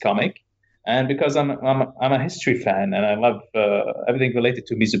to do this comic, and because I'm a history fan and I love everything related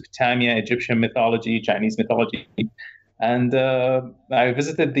to Mesopotamia, Egyptian mythology, Chinese mythology. And I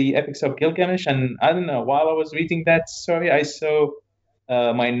visited the epics of Gilgamesh, and I don't know, while I was reading that story, I saw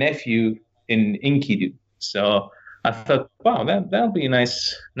my nephew in Enkidu. So I thought, wow, that'll be a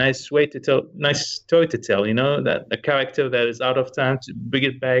nice way to tell, nice story to tell. That a character that is out of time, to bring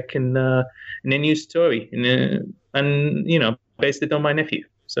it back in a new story, and based it on my nephew.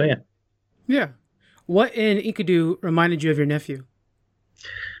 So yeah. Yeah. What in Enkidu reminded you of your nephew?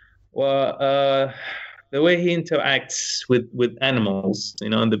 Well, the way he interacts with animals,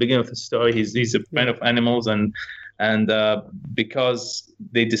 in the beginning of the story, he's a fan of animals, and because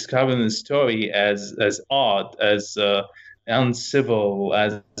they discover in the story as odd, as uncivil,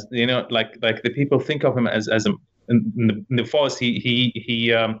 as like the people think of him as in the forest.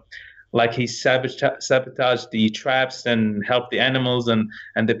 He sabotaged the traps and helped the animals, and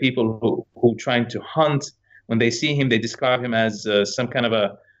the people who trying to hunt. When they see him, they describe him as some kind of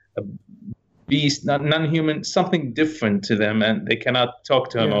a beast, not non-human, something different to them, and they cannot talk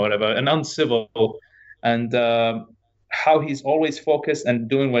to him or whatever, and uncivil, and how he's always focused and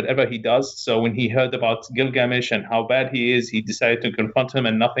doing whatever he does. So when he heard about Gilgamesh and how bad he is, he decided to confront him,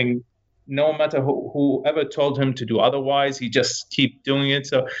 and no matter whoever told him to do otherwise, he just keep doing it.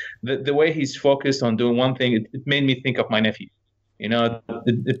 So the way he's focused on doing one thing, it made me think of my nephew.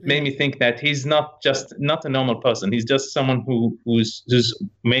 It made me think that he's not a normal person. He's just someone who's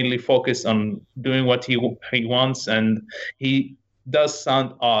mainly focused on doing what he wants, and he does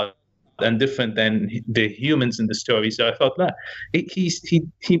sound odd and different than the humans in the story. So I thought that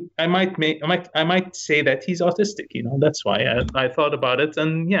I might say that he's autistic. That's why I thought about it,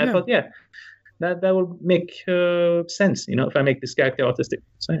 and I thought that will make sense. If I make this character autistic.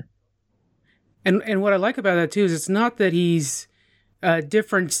 So yeah. And what I like about that too is it's not that he's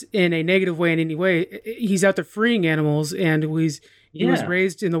different in a negative way in any way. He's out there freeing animals, and he was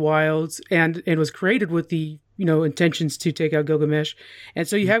raised in the wilds and was created with the intentions to take out Gilgamesh. And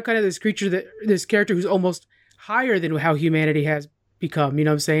so you have kind of this character who's almost higher than how humanity has become. You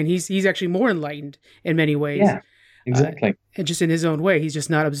know what I'm saying? He's actually more enlightened in many ways. Yeah, exactly. And just in his own way, he's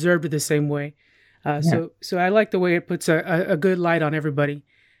just not observed the same way. So I like the way it puts a good light on everybody.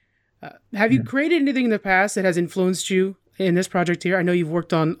 Have you created anything in the past that has influenced you in this project here? I know you've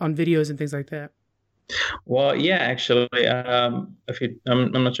worked on videos and things like that. Well, yeah, actually, I'm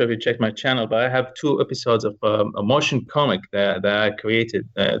not sure if you checked my channel, but I have 2 episodes of a motion comic that I created.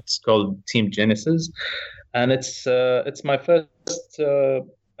 It's called Team Genesis, and it's my first.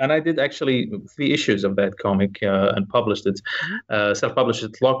 And I did actually 3 issues of that comic and published it, self-published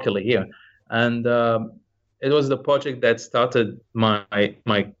it locally here, and it was the project that started my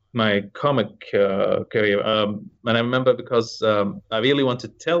my comic career. And I remember because I really want to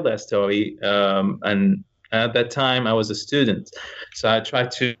tell that story, and at that time I was a student, so I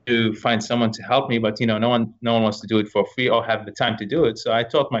tried to find someone to help me, but no one wants to do it for free or have the time to do it. So I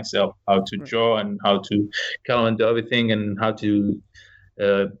taught myself how to draw and how to color and do everything, and how to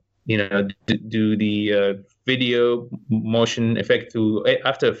do the video motion effect through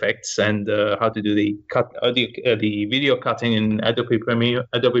After Effects, and how to do the the video cutting in Adobe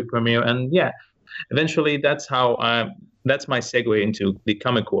Premiere, and yeah, eventually that's my segue into the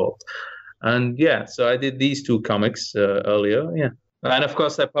comic world. And yeah, so I did these two comics earlier, yeah. And of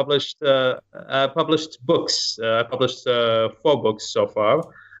course, I published books. I published 4 books so far.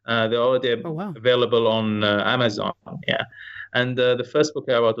 They're already available on Amazon. Yeah. And the first book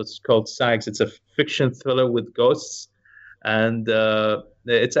I wrote was called Sykes. It's a fiction thriller with ghosts, and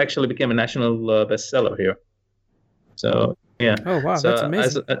it's actually became a national bestseller here. So yeah. Oh wow, so, that's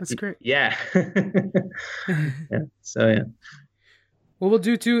amazing. That's great. Yeah. Yeah. So yeah. What we'll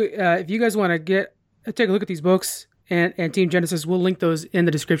do too, if you guys want to take a look at these books and Team Genesis, we'll link those in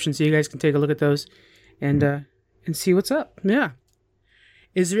the description so you guys can take a look at those and see what's up. Yeah.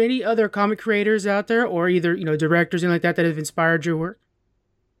 Is there any other comic creators out there, or either directors and like that have inspired your work?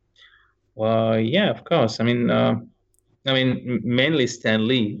 Well, yeah, of course. I mean, mainly Stan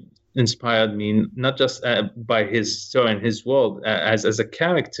Lee inspired me, not just by his story and his world as a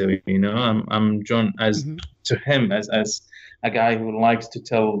character. I'm drawn to him as a guy who likes to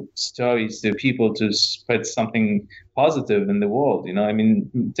tell stories to people to spread something positive in the world. I mean,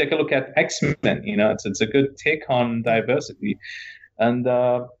 take a look at X-Men. It's a good take on diversity. And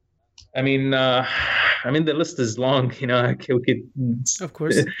the list is long. I could, of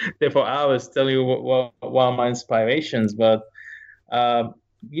course, there for hours tell you what are my inspirations. But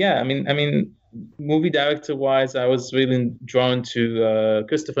movie director wise, I was really drawn to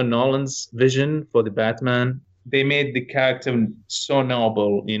Christopher Nolan's vision for the Batman. They made the character so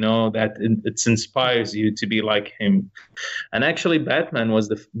noble, that it inspires you to be like him. And actually, Batman was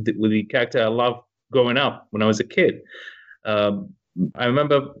the character I loved growing up when I was a kid. I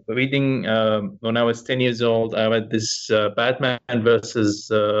remember reading when I was 10 years old. I read this Batman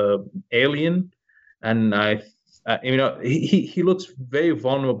versus Alien, and he looks very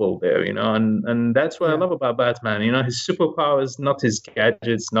vulnerable there, and that's what I love about Batman. His superpower is not his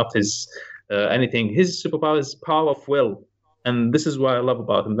gadgets, not his anything. His superpower is power of will, and this is what I love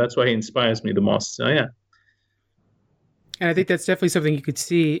about him. That's why he inspires me the most. So yeah. And I think that's definitely something you could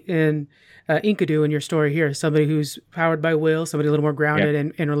see in Enkidu in your story here. Somebody who's powered by will, somebody a little more grounded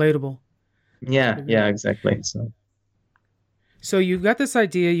and relatable. Yeah, exactly. So you've got this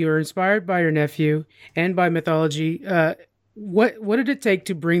idea. You were inspired by your nephew and by mythology. What did it take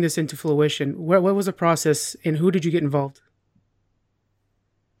to bring this into fruition? What was the process, and who did you get involved?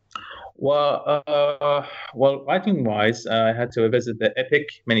 Well, writing-wise, I had to revisit the epic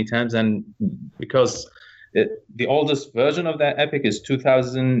many times, and because the oldest version of that epic is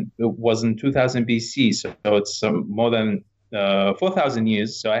 2000. It was in 2000 BC, so it's more than 4,000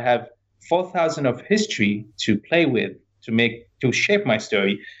 years. So I have 4,000 of history to play with to shape my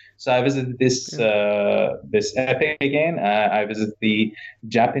story. So I visited this epic again. I visited the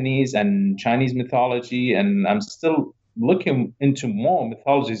Japanese and Chinese mythology, and I'm still looking into more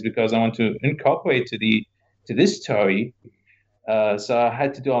mythologies because I want to incorporate to this story. So I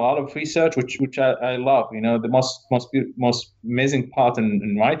had to do a lot of research, which I love. The most amazing part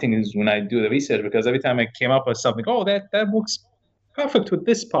in writing is when I do the research, because every time I came up with something, that works perfect with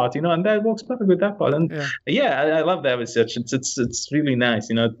this part, and that works perfect with that part. And I love that research. It's really nice.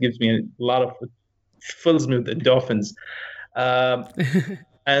 It gives me a lot of, fills me with endorphins.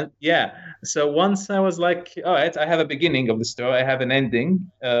 And yeah, so once I was like, all right, I have a beginning of the story, I have an ending.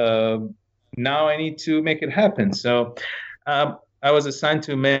 Now I need to make it happen. So I was assigned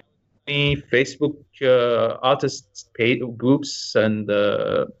to many Facebook artists groups and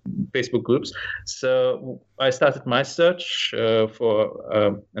Facebook groups. So I started my search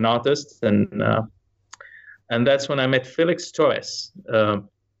for an artist, and that's when I met Felix Torres.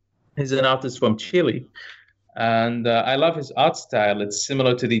 He's an artist from Chile. And I love his art style. It's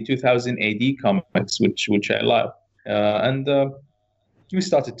similar to the 2000 AD comics, which I love. And we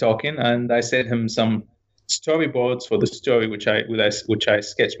started talking, and I sent him some storyboards for the story, which I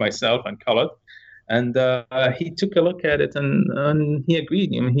sketched myself and colored. And he took a look at it, and he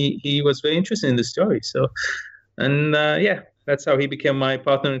agreed. He was very interested in the story. So, and that's how he became my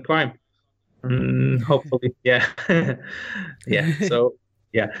partner in crime. Hopefully, yeah. So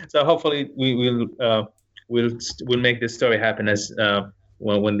hopefully we will. We'll make this story happen as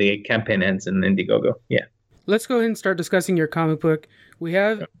when the campaign ends in Indiegogo. Yeah. let's go ahead and start discussing your comic book. We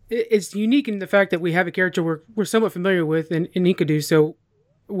have it's unique in the fact that we have a character we're somewhat familiar with in Enkidu. So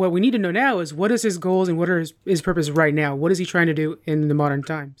what we need to know now is what is his goals and what are his purpose right now? What is he trying to do in the modern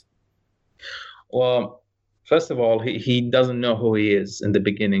times? Well, first of all, he doesn't know who he is in the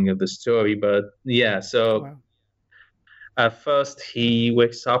beginning of the story, but yeah, so Wow. at first he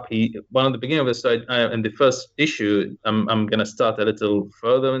wakes up. One of the beginning of the story, in the first issue, I'm gonna start a little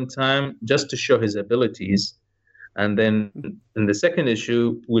further in time just to show his abilities, and then in the second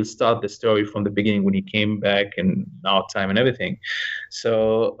issue we'll start the story from the beginning when he came back in our time and everything.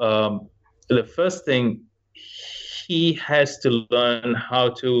 So the first thing, he has to learn how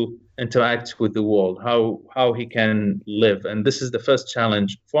to interact with the world, how he can live, and this is the first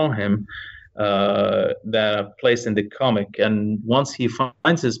challenge for him that are placed in the comic. And once he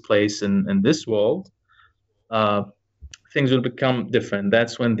finds his place in this world, things will become different.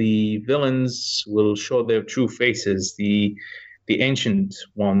 That's when the villains will show their true faces, the ancient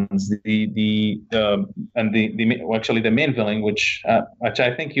ones, actually the main villain, which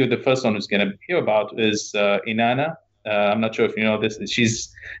I think you're the first one who's going to hear about, is Inanna. I'm not sure if you know this.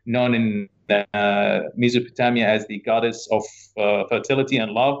 She's known in Mesopotamia as the goddess of fertility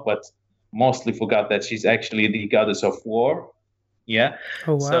and love, but mostly forgot that she's actually the goddess of war. Yeah.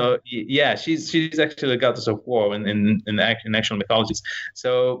 Oh, wow. So yeah, she's actually the goddess of war in actual mythologies.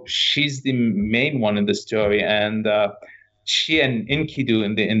 So she's the main one in the story, and she and Enkidu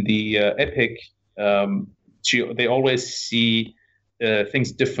in the epic, they always see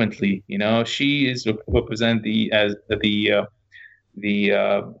things differently. You know, she is represent the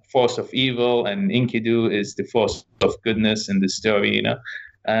force of evil, and Enkidu is the force of goodness in the story. You know,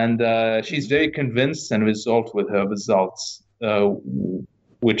 and she's very convinced and resolved with her results,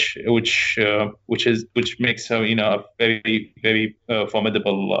 which makes her, you know, a very very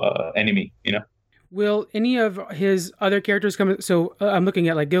formidable enemy. You know. Will any of his other characters come? So I'm looking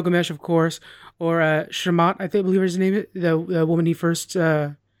at like Gilgamesh, of course, or Shamat, I believe his name is the woman he first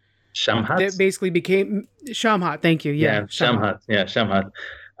Shamhat. That basically became Shamhat. Thank you. Yeah, Shamhat. Yeah, Shamhat.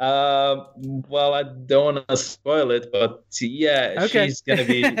 Well, I don't want to spoil it, but yeah, okay. She's gonna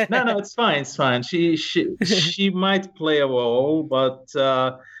be. No, it's fine. It's fine. She might play a role, but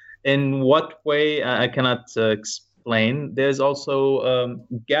in what way I cannot explain. There's also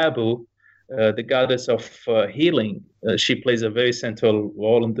Gabu. The goddess of healing. She plays a very central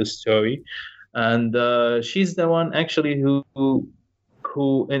role in the story, and she's the one actually who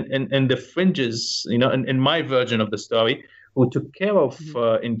in the fringes, you know, in my version of the story, who took care of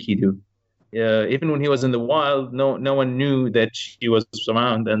Enkidu. Even when he was in the wild, no one knew that she was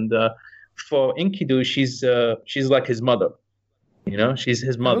around, and for Enkidu, she's like his mother. You know, she's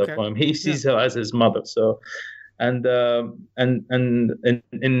his mother for him. He sees her as his mother. So. And in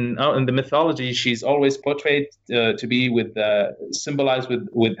the mythology, she's always portrayed to be symbolized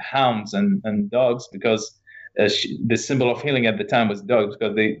with hounds and dogs, because the symbol of healing at the time was dogs,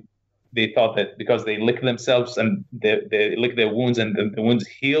 because they thought that because they lick themselves and they lick their wounds and the wounds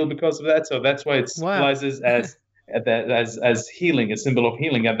heal because of that. So that's why it symbolizes as healing, a symbol of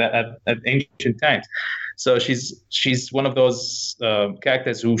healing at ancient times. So she's one of those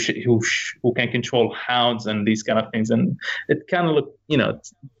characters who can control hounds and these kind of things, and it kind of look, you know,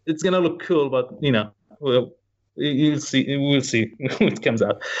 it's gonna look cool, but you know, we'll see when it comes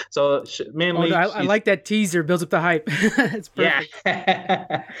out. So mainly, I like that teaser, builds up the hype. It's perfect.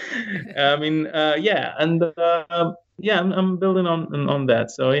 Yeah. I mean, yeah, and I'm building on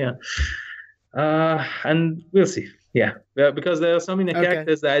that. So yeah, and we'll see. Yeah, because there are so many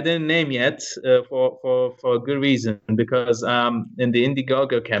characters that I didn't name yet for a good reason. Because in the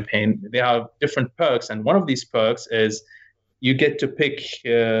Indiegogo campaign, there are different perks, and one of these perks is you get to pick,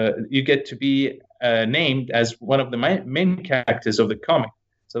 you get to be named as one of the main characters of the comic.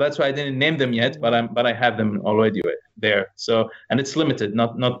 So that's why I didn't name them yet, but I have them already there. So, and it's limited,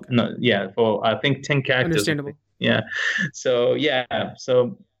 not for I think 10 characters. Understandable. Yeah. So yeah.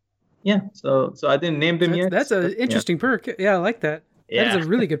 So. Yeah, so I didn't name them yet. That's an interesting perk. Yeah, I like that. Yeah. That is a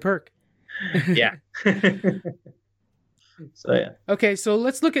really good perk. Yeah. So yeah. Okay, so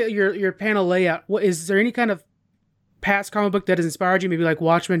let's look at your panel layout. Is there any kind of past comic book that has inspired you? Maybe like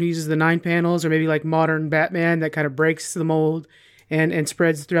Watchmen, who uses the 9 panels, or maybe like modern Batman that kind of breaks the mold and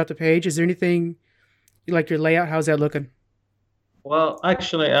spreads throughout the page. Is there anything like your layout? How's that looking? Well,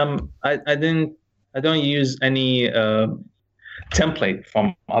 actually, I don't use any template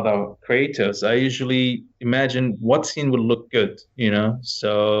from other creators. I usually imagine what scene would look good, you know.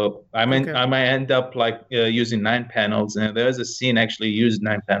 So I might end up like using 9 panels, and there's a scene actually used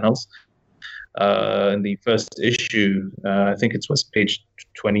 9 panels. in the first issue. I think it was page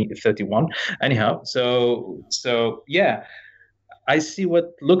 31. Anyhow, so yeah, I see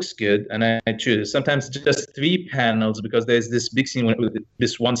what looks good and I choose. Sometimes just 3 panels because there's this big scene,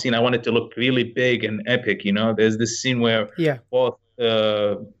 this one scene I want it to look really big and epic. There's this scene where both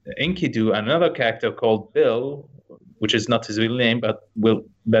Enkidu and another character called Bill, which is not his real name, but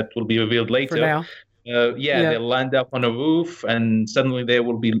that will be revealed later. For now. They land up on a roof, and suddenly there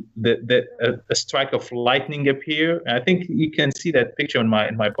will be a strike of lightning appear. I think you can see that picture in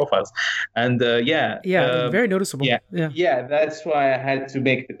my profiles, and very noticeable. Yeah. That's why I had to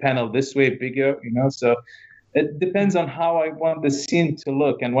make the panel this way bigger. So it depends on how I want the scene to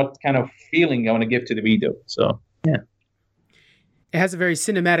look and what kind of feeling I want to give to the reader. So yeah. It has a very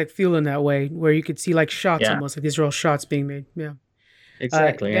cinematic feel in that way, where you could see like shots, almost like these are all shots being made. Yeah.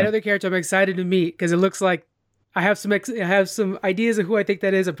 Exactly. That other character I'm excited to meet because it looks like I have some ideas of who I think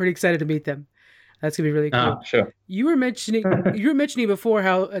that is. I'm pretty excited to meet them. That's gonna be really cool. Sure. You were mentioning before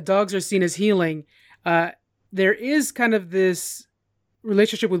how dogs are seen as healing. There is kind of this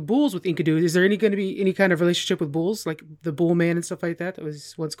relationship with bulls with Enkidu. Is there going to be any kind of relationship with bulls, like the bull man and stuff like that? That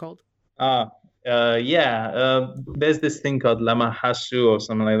was what's called. There's this thing called Lama Hasu or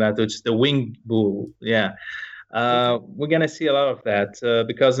something like that, which is the winged bull. Yeah. We're gonna see a lot of that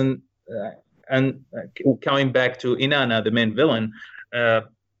because coming back to Inanna, the main villain,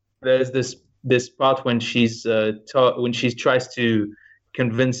 there's this part when when she tries to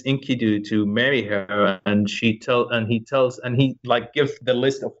convince Enkidu to marry her, and he gives the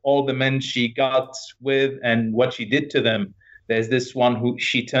list of all the men she got with and what she did to them. There's this one who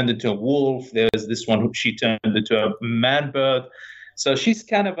she turned into a wolf. There's this one who she turned into a man bird. So she's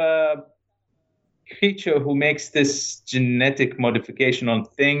kind of a creature who makes this genetic modification on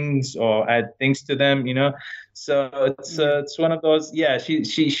things or add things to them, So it's one of those. Yeah,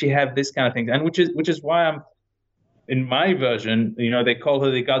 she have this kind of thing, and which is why I'm in my version. They call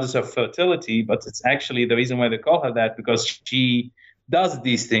her the goddess of fertility, but it's actually the reason why they call her that because she does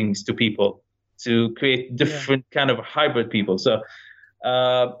these things to people to create different kind of hybrid people. So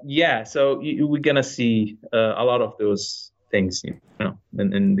so we're gonna see a lot of those things,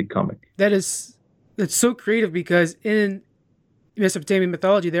 in the comic. That's so creative because in Mesopotamian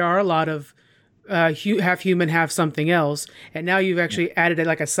mythology there are a lot of half human, half something else, and now you've actually added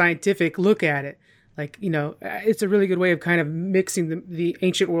like a scientific look at it. Like it's a really good way of kind of mixing the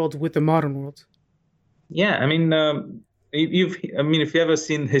ancient world with the modern world. Yeah, I mean, if you ever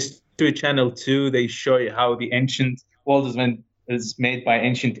seen History Channel 2, they show you how the ancient world is made by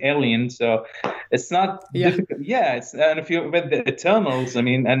ancient aliens. So it's not difficult. Yeah, and if you read the Eternals, I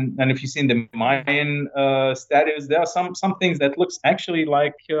mean, and if you've seen the Mayan statues, there are some things that looks actually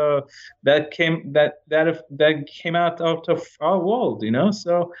like that came out of our world.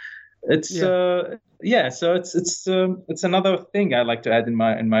 So it's so it's another thing I like to add in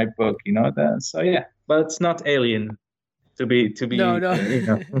my book. But it's not alien. To be no.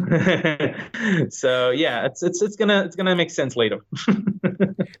 So yeah, it's gonna make sense later.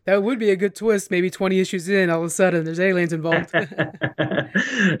 That would be a good twist. Maybe 20 issues in, all of a sudden there's aliens involved.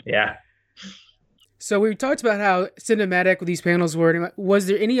 Yeah. So we talked about how cinematic these panels were. Was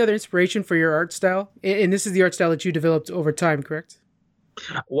there any other inspiration for your art style? And this is the art style that you developed over time, correct?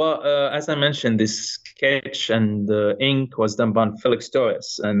 Well, as I mentioned, this sketch and the ink was done by Felix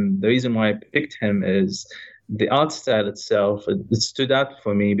Torres, and the reason why I picked him is the art style itself. It stood out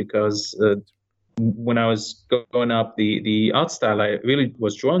for me because when I was growing up, the art style I really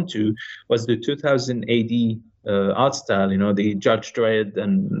was drawn to was the 2000 AD art style. The Judge Dredd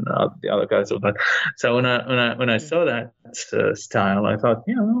and the other guys of that. So when I saw that style, I thought,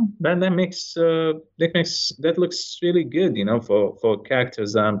 that looks really good, for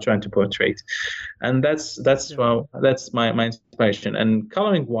characters that I'm trying to portray, and that's my inspiration. And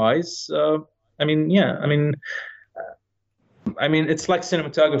coloring wise, it's like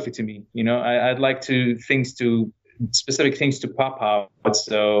cinematography to me. I'd like specific things to pop out.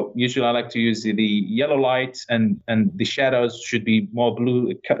 So usually I like to use the yellow light, and the shadows should be more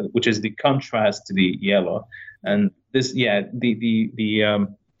blue, which is the contrast to the yellow. And this, this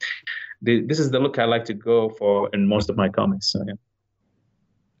is the look I like to go for in most of my comics. So,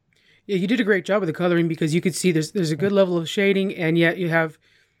 yeah, you did a great job with the coloring because you could see there's a good level of shading, and yet you have,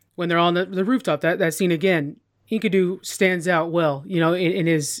 when they're on the rooftop, that scene again, Enkidu stands out well, in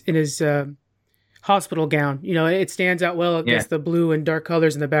his hospital gown. It stands out well against the blue and dark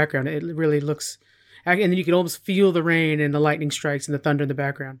colors in the background. It really looks, and then you can almost feel the rain and the lightning strikes and the thunder in the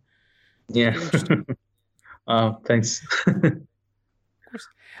background. Yeah. Oh, thanks. Of course.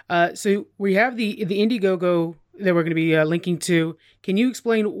 So we have the Indiegogo that we're going to be linking to. Can you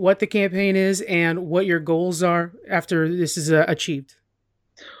explain what the campaign is and what your goals are after this is achieved?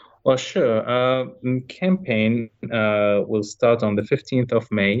 Well, sure. Campaign will start on the 15th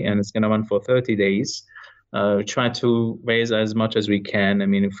of May, and it's going to run for 30 days. Try to raise as much as we can. I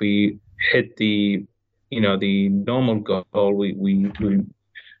mean, if we hit the normal goal, we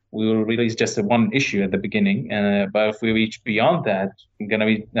will release just one issue at the beginning. But if we reach beyond that,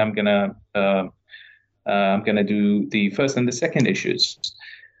 I'm gonna do the first and the second issues.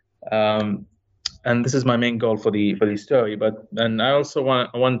 And this is my main goal for the story. And I also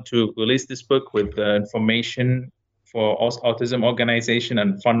want to release this book with information for autism organization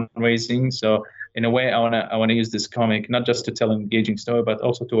and fundraising. So in a way, I wanna use this comic not just to tell an engaging story, but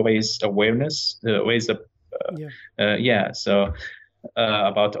also to raise awareness,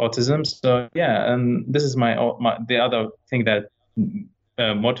 about autism. So and this is the other thing that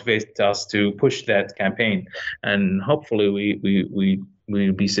motivates us to push that campaign, and hopefully we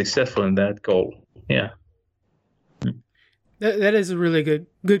will be successful in that goal. Yeah. That is a really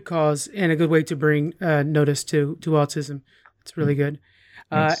good cause and a good way to bring notice to autism. It's really good.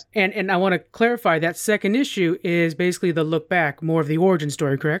 Yes. And I want to clarify that second issue is basically the look back, more of the origin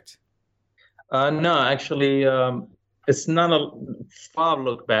story, correct? No, actually, it's not a far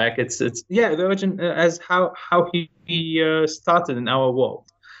look back. It's the origin as how he started in our world.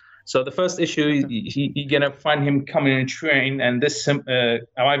 So the first issue, you're gonna find him coming in a train, and this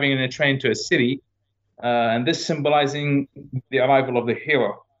arriving in a train to a city, and this symbolizing the arrival of the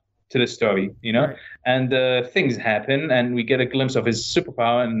hero to the story, Right. And things happen, and we get a glimpse of his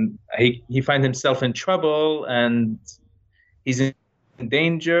superpower, and he finds himself in trouble, and he's in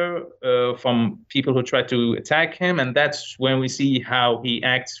danger from people who try to attack him, and that's when we see how he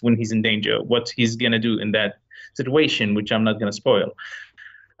acts when he's in danger, what he's gonna do in that situation, which I'm not gonna spoil.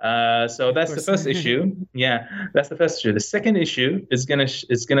 So that's the first issue. Yeah, that's the first issue. The second issue is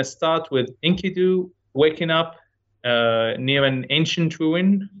gonna start with Enkidu waking up near an ancient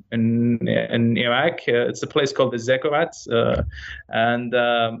ruin in Iraq. It's a place called the Zagharat,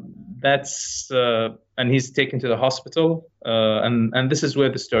 and he's taken to the hospital, and this is where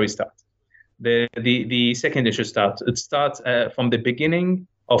the story starts. The second issue starts. It starts from the beginning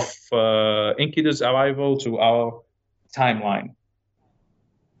of Enkidu's arrival to our timeline.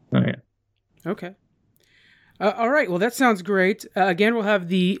 Oh, yeah. Okay. All right. Well, that sounds great. Again, we'll have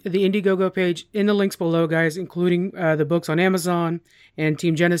the Indiegogo page in the links below, guys, including the books on Amazon and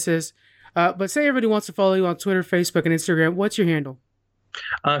Team Genesis. But say everybody wants to follow you on Twitter, Facebook, and Instagram. What's your handle?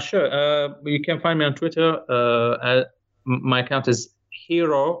 Sure. You can find me on Twitter. My account is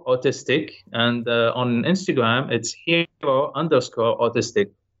Hero Autistic, and on Instagram it's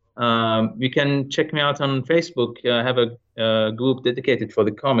Hero_Autistic. You can check me out on Facebook. I have a group dedicated for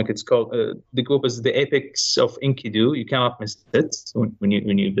the comic. It's called the group is the Apex of Enkidu. You cannot miss it when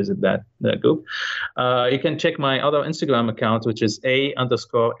you visit that group. You can check my other Instagram account, which is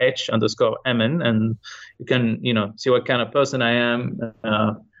A_H_MN, and you can see what kind of person I am.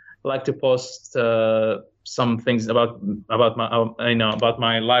 I like to post some things about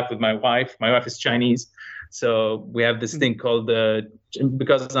my life with my wife. My wife is Chinese. So we have this thing called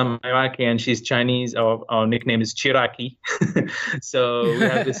because I'm Iraqi and she's Chinese. Our nickname is Chiraki. So we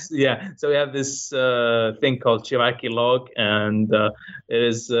have this, So we have this thing called Chiraki log, and it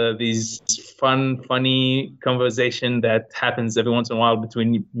is these funny conversation that happens every once in a while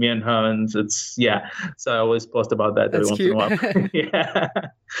between me and her, and it's So I always post about that every once in a while. Yeah.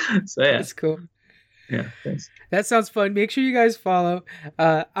 So that's cool. Yeah, thanks. That sounds fun. Make sure you guys follow.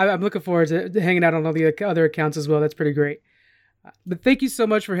 I'm looking forward to hanging out on all the other accounts as well. That's pretty great. But thank you so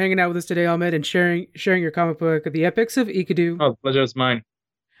much for hanging out with us today, Ahmed, and sharing your comic book, The Epics of Enkidu. Oh, the pleasure is mine.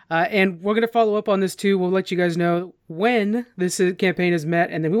 And we're going to follow up on this too. We'll let you guys know when this campaign is met,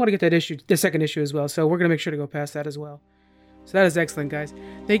 and then we want to get the second issue as well. So we're going to make sure to go past that as well. So that is excellent, guys.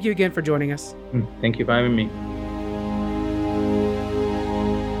 Thank you again for joining us. Thank you for having me.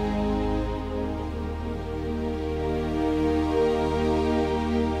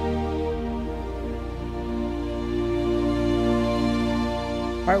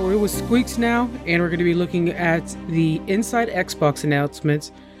 All right, we're with Squeaks now, and we're going to be looking at the Inside Xbox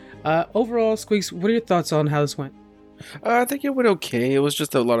announcements. Overall, Squeaks, what are your thoughts on how this went? I think it went okay. It was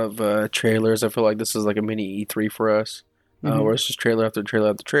just a lot of trailers. I feel like this is like a mini E3 for us, where it's just trailer after trailer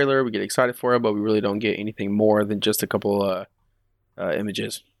after trailer. We get excited for it, but we really don't get anything more than just a couple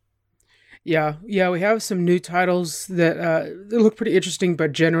images. Yeah, we have some new titles that they look pretty interesting,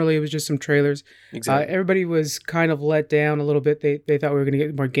 but generally it was just some trailers. Exactly. Everybody was kind of let down a little bit. They thought we were going to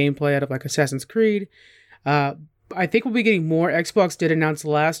get more gameplay out of like Assassin's Creed. I think we'll be getting more. Xbox did announce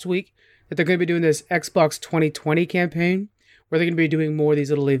last week that they're going to be doing this Xbox 2020 campaign, where they're going to be doing more of these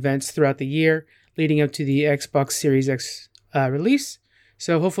little events throughout the year, leading up to the Xbox Series X release.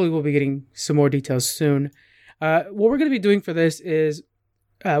 So hopefully we'll be getting some more details soon. What we're going to be doing for this is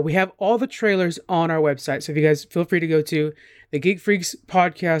we have all the trailers on our website. So if you guys feel free to go to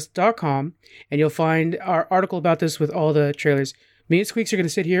thegeekfreakspodcast.com and you'll find our article about this with all the trailers. Me and Squeaks are going to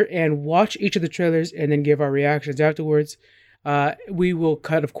sit here and watch each of the trailers and then give our reactions afterwards. We will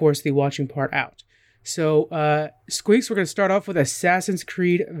cut, of course, the watching part out. So, Squeaks, we're going to start off with Assassin's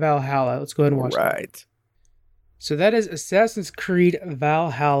Creed Valhalla. Let's go ahead and watch that. So that is Assassin's Creed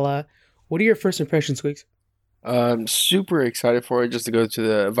Valhalla. What are your first impressions, Squeaks? Super excited for it, just to go to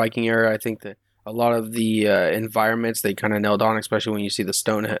the Viking era. I think that a lot of the environments they kind of nailed on, especially when you see the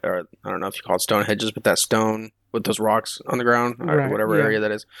stone, or I don't know if you call it stone hedges, but that stone with those rocks on the ground, or whatever area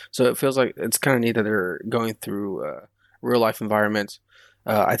that is. So it feels like it's kind of neat that they're going through real life environments.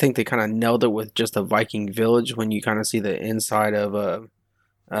 I think they kind of nailed it with just a Viking village when you kind of see the inside of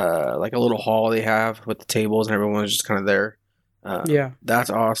like a little hall they have with the tables and everyone's just kind of there. That's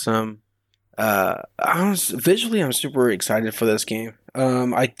awesome. Visually, I'm super excited for this game.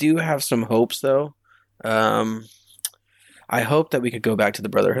 I do have some hopes though. I hope that we could go back to the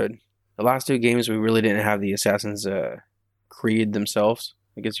Brotherhood. The last two games, we really didn't have the Assassin's Creed themselves,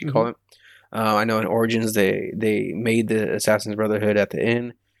 I guess you call it. I know in Origins, they made the Assassin's Brotherhood at the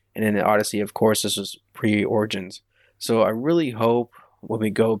end, and in the Odyssey, of course, this was pre-Origins. So I really hope when we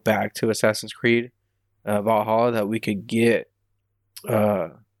go back to Assassin's Creed Valhalla that we could get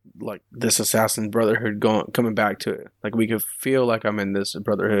like this Assassin Brotherhood coming back to it. Like we could feel like I'm in this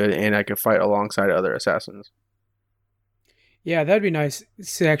Brotherhood and I could fight alongside other assassins. Yeah, that'd be nice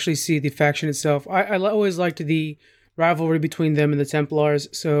to actually see the faction itself. I always liked the rivalry between them and the Templars,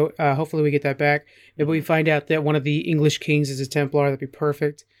 so hopefully we get that back. Maybe we find out that one of the English kings is a Templar. That'd be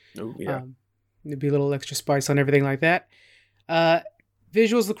perfect. Oh, yeah. There'd be a little extra spice on everything like that.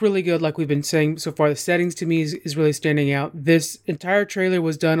 Visuals look really good, like we've been saying so far. The settings to me is really standing out. This entire trailer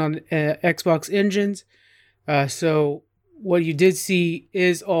was done on Xbox engines, so what you did see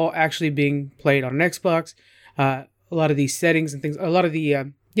is all actually being played on an Xbox. A lot of these settings and things, a lot of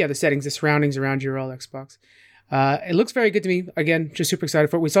the settings, the surroundings around you are all Xbox. It looks very good to me. Again, just super excited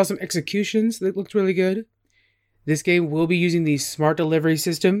for it. We saw some executions that looked really good. This game will be using the smart delivery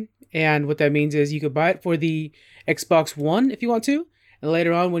system, and what that means is you could buy it for the Xbox One if you want to. And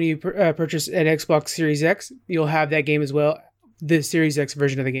later on, when you purchase an Xbox Series X, you'll have that game as well, the Series X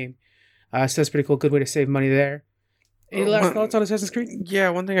version of the game. So that's pretty cool. Good way to save money there. Any last thoughts on Assassin's Creed? Yeah,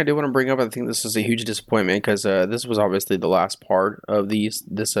 one thing I do want to bring up, I think this is a huge disappointment because this was obviously the last part of this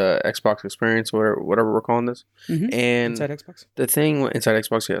Xbox experience, whatever we're calling this. Mm-hmm. And Inside Xbox? Inside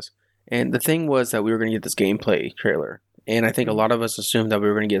Xbox, yes. And the thing was that we were going to get this gameplay trailer. And I think a lot of us assumed that we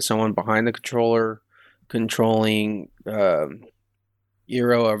were going to get someone behind the controller controlling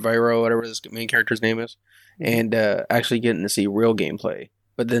Eero or Viro, whatever this main character's name is, and actually getting to see real gameplay.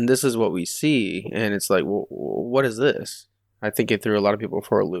 But then this is what we see, and it's like, well, what is this? I think it threw a lot of people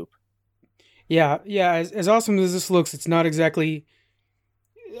for a loop. Yeah. As awesome as this looks, it's not exactly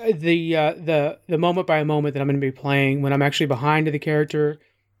the moment by moment that I'm going to be playing when I'm actually behind the character,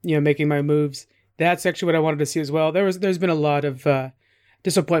 making my moves. That's actually what I wanted to see as well. There's been a lot of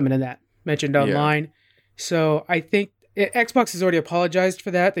disappointment in that mentioned online. Yeah. So I think Xbox has already apologized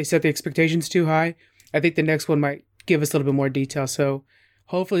for that. They set the expectations too high. I think the next one might give us a little bit more detail. So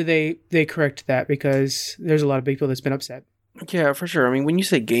hopefully they correct that because there's a lot of people that's been upset. Yeah, for sure. I mean, when you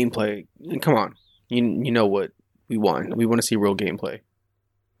say gameplay, come on. You know what we want. We want to see real gameplay.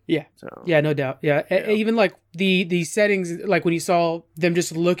 Yeah. So, yeah, no doubt. Yeah. Even like the settings, like when you saw them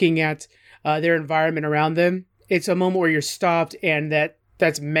just looking at their environment around them, it's a moment where you're stopped and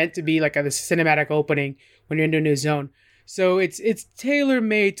that's meant to be like a cinematic opening when you're into a new zone. So it's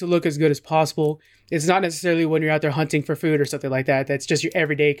tailor-made to look as good as possible. It's not necessarily when you're out there hunting for food or something like that. That's just your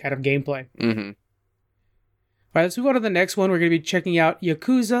everyday kind of gameplay. Mm-hmm. All right, let's move on to the next one. We're going to be checking out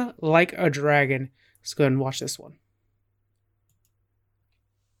Yakuza Like a Dragon. Let's go ahead and watch this one.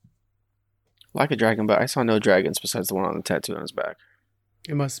 Like a dragon, but I saw no dragons besides the one on the tattoo on his back.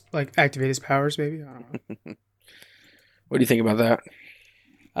 It must activate his powers, maybe? I don't know. What do you think about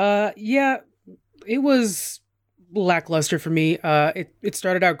that? Yeah, it was lackluster for me. It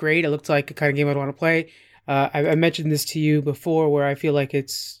started out great. It looked like a kind of game I'd want to play. I mentioned this to you before where I feel like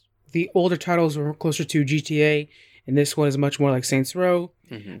it's the older titles were closer to GTA and this one is much more like Saints Row.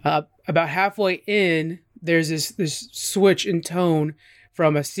 Mm-hmm. About halfway in, there's this switch in tone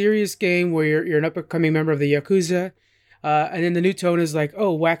from a serious game where you're an up-and-coming member of the Yakuza, and then the new tone is like,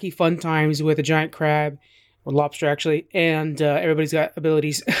 oh, wacky fun times with a giant crab, or lobster actually, and everybody's got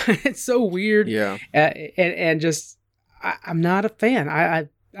abilities. It's so weird. Yeah. And just I'm not a fan.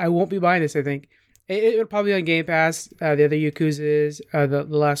 I won't be buying this. I think it'll probably be on Game Pass. The other Yakuza is the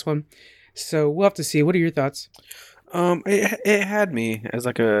last one. So we'll have to see. What are your thoughts? It had me as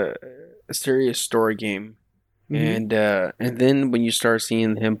like a serious story game. Mhm. And then when you start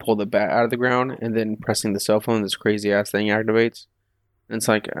seeing him pull the bat out of the ground and then pressing the cell phone, this crazy ass thing activates. And it's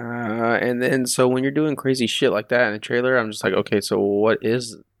like, and then so when you're doing crazy shit like that in the trailer, I'm just like, okay, so what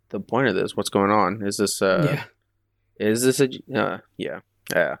is the point of this? What's going on? Yeah. Is this yeah.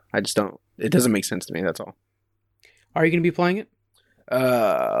 I just don't. It doesn't make sense to me. That's all. Are you going to be playing it?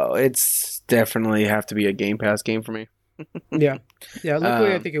 It's definitely have to be a Game Pass game for me. Yeah. Yeah.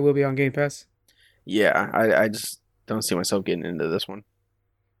 Luckily, I Um, think it will be on Game Pass. Yeah, I just don't see myself getting into this one.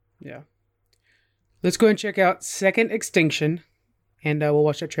 Yeah. Let's go and check out Second Extinction, and we'll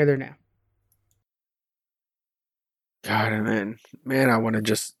watch that trailer now. God, man, I want to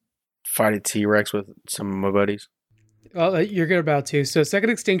just fight a T-Rex with some of my buddies. Well, you're good about to. So,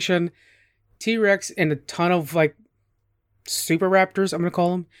 Second Extinction, T-Rex, and a ton of like super raptors. I'm gonna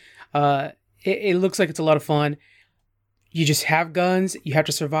call them. It looks like it's a lot of fun. You just have guns. You have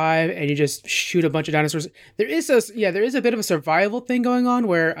to survive, and you just shoot a bunch of dinosaurs. There is a bit of a survival thing going on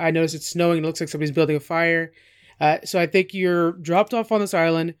where I noticed it's snowing. And it looks like somebody's building a fire. So I think you're dropped off on this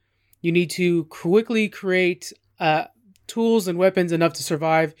island. You need to quickly create tools and weapons enough to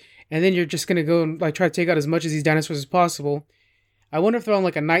survive, and then you're just gonna go and like try to take out as much of these dinosaurs as possible. I wonder if they're on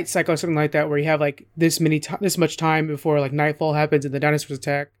like a night cycle or something like that, where you have like this much time before like nightfall happens and the dinosaurs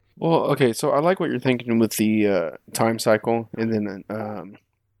attack. Well, okay, so I like what you're thinking with the time cycle and then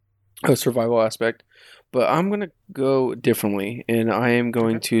a survival aspect, but I'm gonna go differently, and I am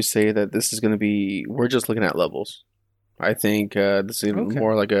going Okay. to say that this is gonna be we're just looking at levels. I think this is Okay.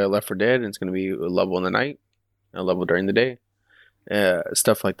 more like a Left 4 Dead, and it's gonna be a level in the night, a level during the day,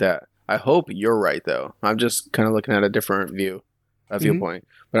 stuff like that. I hope you're right though. I'm just kind of looking at a different a Mhm. viewpoint,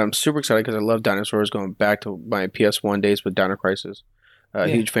 but I'm super excited because I love dinosaurs. Going back to my PS1 days with Dino Crisis. Yeah.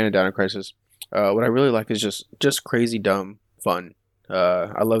 Huge fan of Dino Crisis. What I really like is just crazy dumb fun.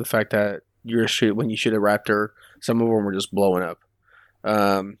 I love the fact that when you shoot a raptor, some of them are just blowing up.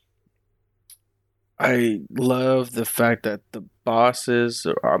 Um, I love the fact that the bosses,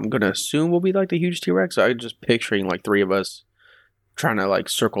 I'm gonna assume, will be like the huge T-Rex. I'm just picturing like three of us trying to like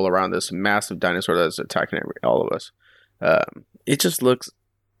circle around this massive dinosaur that's attacking all of us. It just looks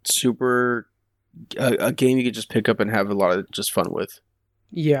super a game you could just pick up and have a lot of just fun with.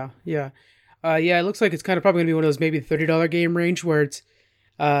 Yeah. Yeah. Yeah. It looks like it's kind of probably gonna be one of those maybe $30 game range where it's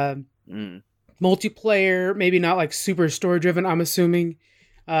uh, Mm. multiplayer, maybe not like super story driven. I'm assuming.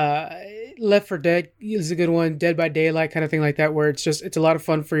 Uh, Left 4 Dead is a good one. Dead by Daylight kind of thing like that, where it's a lot of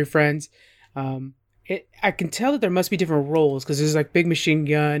fun for your friends. I can tell that there must be different roles because there's like big machine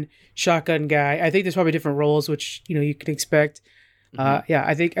gun, shotgun guy. I think there's probably different roles, which you can expect. Mhm. Yeah,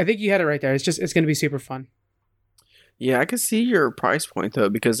 I think you had it right there. It's gonna be super fun. Yeah, I can see your price point though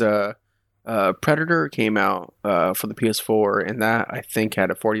because Predator came out for the PS4 and that I think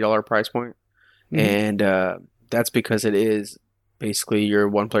had a $40 price point. Hmm. And that's because it is basically your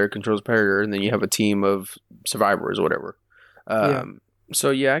one player controls Predator and then you have a team of survivors or whatever. Yeah. So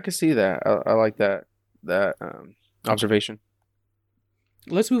yeah, I can see that. I like that observation.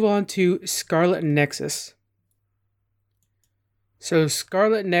 Let's move on to Scarlet Nexus. So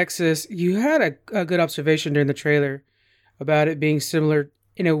Scarlet Nexus, you had a good observation during the trailer about it being similar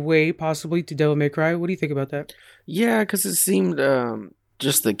in a way, possibly to Devil May Cry. What do you think about that? Yeah, because it seemed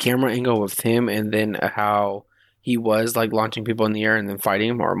just the camera angle with him and then how he was like launching people in the air and then fighting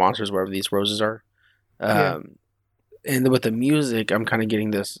them or monsters, wherever these roses are. Yeah. Um, and with the music, I'm kind of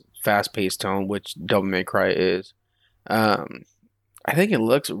getting this fast paced tone, which Devil May Cry is. Um, I think it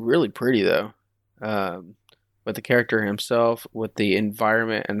looks really pretty though. Um, with the character himself, with the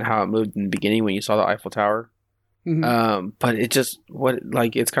environment and how it moved in the beginning when you saw the Eiffel Tower. Hmm. But it just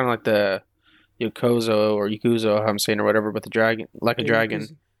it's kind of like the Yakuza, how I'm saying or whatever, but the dragon, like a Yeah,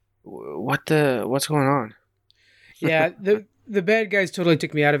 dragon. What's going on? yeah, the bad guys totally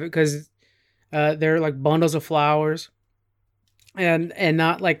took me out of it because they're like bundles of flowers and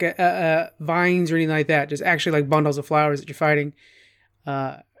not like vines or anything like that. Just actually like bundles of flowers that you're fighting.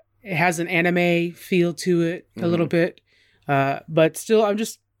 It has an anime feel to it a little bit, but still,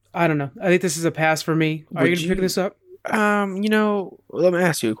 I don't know. I think this is a pass for me. Are you Would gonna pick you? this up? Let me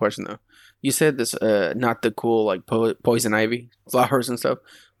ask you a question though. You said this, not the cool like poison ivy flowers and stuff.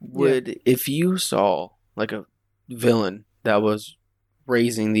 Yeah. Would if you saw like a villain that was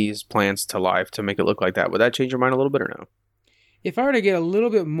raising these plants to life to make it look like that, would that change your mind a little bit or no? if I were to get a little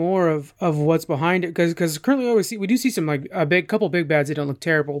bit more of what's behind it, because currently we do see some like a couple big bads that don't look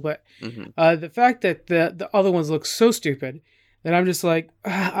terrible, but the fact that the other ones look so stupid that I'm just like,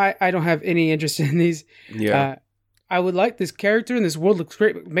 I don't have any interest in these. Yeah. I would like this character and this world looks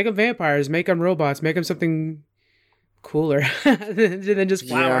great. Make them vampires, make them robots, make them something cooler than just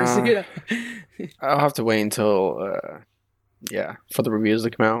flowers. Yeah. You know? I'll have to wait until for the reviews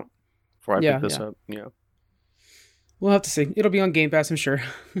to come out before I pick this up. Yeah. We'll have to see. It'll be on Game Pass, I'm sure.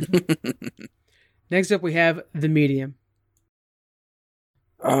 Next up, we have The Medium.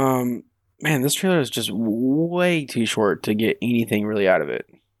 Man, this trailer is just way too short to get anything really out of it.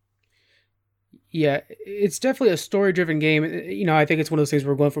 Yeah, it's definitely a story-driven game. You know, I think it's one of those things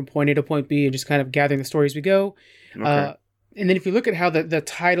where we're going from point A to point B and just kind of gathering the story as we go. Okay. And then if you look at how the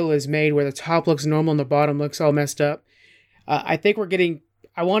title is made, where the top looks normal and the bottom looks all messed up, I think we're getting.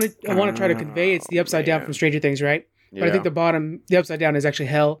 I want to try to convey it's the upside down from Stranger Things, right? But I think the upside down is actually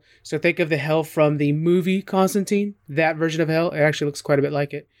hell. So think of the hell from the movie Constantine. That version of hell, it actually looks quite a bit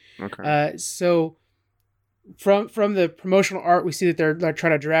like it. Okay. So from the promotional art, we see that they're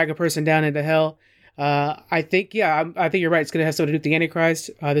trying to drag a person down into hell. I think you're right. It's going to have something to do with the Antichrist.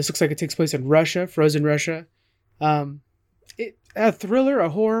 This looks like it takes place in Russia, frozen Russia. A thriller, a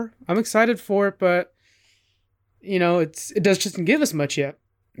horror. I'm excited for it, but you know, it doesn't give us much yet.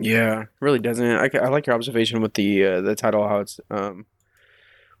 Yeah, it really doesn't. I like your observation with the title, how it's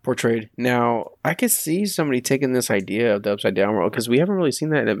portrayed. Now, I could see somebody taking this idea of the upside down world, because we haven't really seen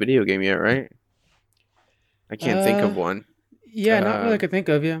that in a video game yet, right? I can't think of one. Yeah, not really I could think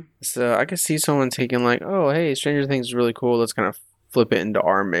of, yeah. So I could see someone taking like, oh, hey, Stranger Things is really cool. Let's kind of flip it into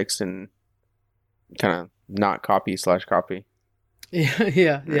our mix and kind of not copy/copy.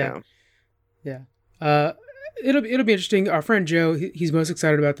 Yeah. It'll be interesting. Our friend Joe, he's most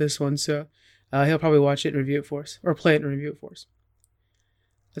excited about this one, so he'll probably watch it and review it for us, or play it and review it for us.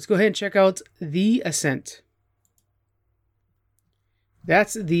 Let's go ahead and check out The Ascent.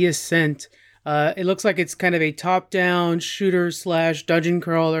 That's The Ascent. It looks like it's kind of a top-down shooter / dungeon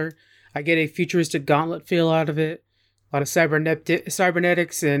crawler. I get a futuristic gauntlet feel out of it. A lot of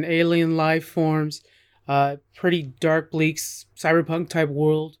cybernetics and alien life forms. Pretty dark, bleak, cyberpunk type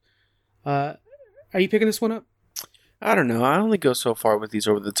world. Are you picking this one up? I don't know. I only go so far with these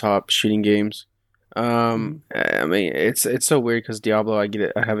over-the-top shooting games. I mean, it's so weird because Diablo, I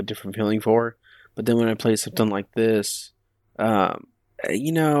have a different feeling for, but then when I play something like this,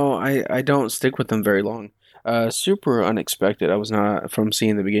 you know, I don't stick with them very long. Super unexpected. I was not, from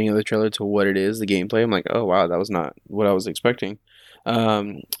seeing the beginning of the trailer to what it is, the gameplay. I'm like, oh wow, that was not what I was expecting.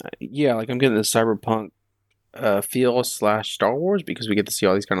 Yeah, like I'm getting the cyberpunk feel / Star Wars, because we get to see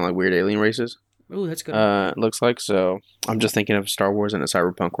all these kind of like weird alien races. Oh, that's good. It looks like, so I'm just thinking of Star Wars in a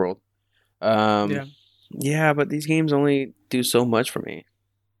cyberpunk world. Yeah, but these games only do so much for me.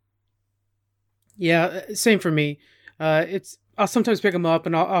 Yeah, same for me. I'll sometimes pick them up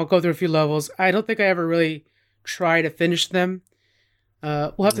and I'll go through a few levels. I don't think I ever really try to finish them.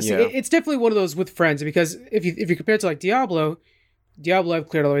 We'll have to see. It's definitely one of those with friends, because if you compare it to like Diablo I've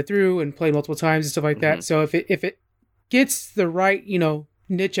cleared all the way through and played multiple times and stuff like that. So if it gets the right, you know,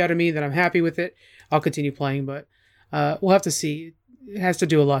 niche out of me, then I'm happy with it. I'll continue playing, but we'll have to see. It has to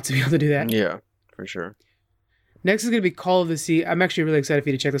do a lot to be able to do that. Yeah, for sure. Next is going to be Call of the Sea. I'm actually really excited for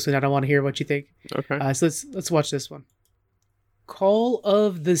you to check this one out. I want to hear what you think. Okay. So let's watch this one. Call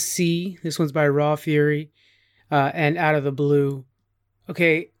of the Sea. This one's by Raw Fury and Out of the Blue.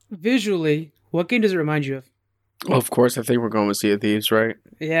 Okay, visually, what game does it remind you of? Well, of course, I think we're going with Sea of Thieves, right?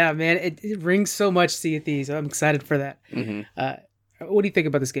 Yeah, man, it rings so much Sea of Thieves. I'm excited for that. Mm-hmm. What do you think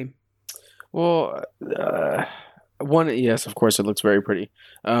about this game? Well, yes, of course, it looks very pretty.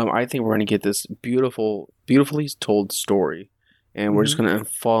 I think we're going to get this beautifully told story, and we're just going to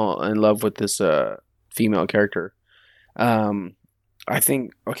fall in love with this female character. I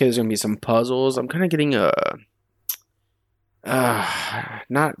think, okay, there's going to be some puzzles. I'm kind of getting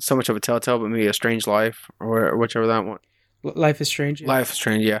not so much of a Telltale, but maybe a Strange Life, or whichever that one. Life is Strange. Yeah. Life is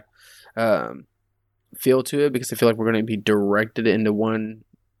Strange, yeah. Feel to it, because I feel like we're going to be directed into one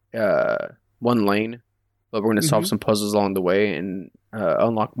lane, but we're going to solve some puzzles along the way and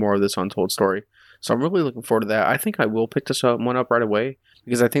unlock more of this untold story. So I'm really looking forward to that. I think I will pick this one up right away,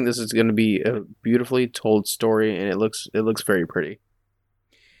 because I think this is going to be a beautifully told story, and it looks very pretty.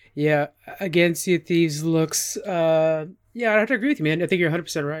 Yeah, again, Sea of Thieves looks... yeah, I have to agree with you, man. I think you're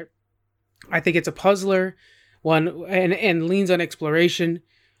 100% right. I think it's a puzzler, one, and leans on exploration.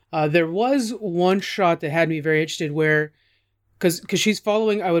 There was one shot that had me very interested where... Because she's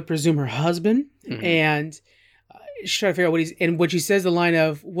following, I would presume, her husband, and she's trying to figure out what he's... And when she says the line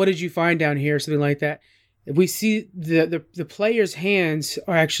of, "What did you find down here?" Something like that, We see the players' hands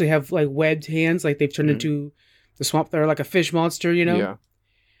are actually have like webbed hands, like they've turned into the swamp. They're like a fish monster, you know.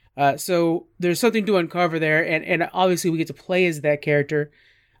 Yeah. So there's something to uncover there, and obviously we get to play as that character.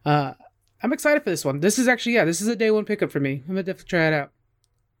 I'm excited for this one. This is actually this is a day one pickup for me. I'm gonna definitely try it out.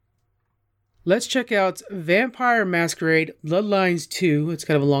 Let's check out Vampire Masquerade Bloodlines 2. It's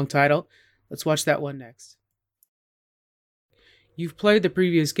kind of a long title. Let's watch that one next. You've played the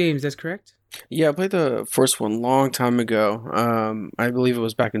previous games, that's correct? Yeah, I played the first one long time ago. I believe it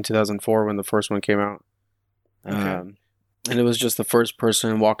was back in 2004 when the first one came out. Okay. And it was just the first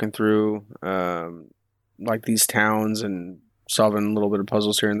person walking through like these towns and solving a little bit of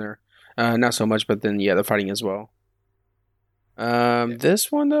puzzles here and there. Not so much, but then the fighting as well.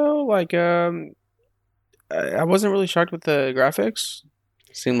 This one though, like I wasn't really shocked with the graphics.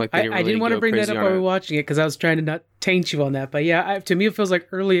 Seemed like they I didn't want to bring that up while we were watching it because I was trying to not taint you on that. But yeah, to me it feels like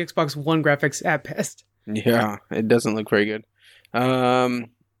early Xbox One graphics at best. Yeah, it doesn't look very good. And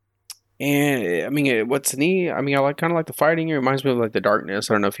I mean, what's neat? I mean, I kind of like the fighting. It reminds me of like the Darkness.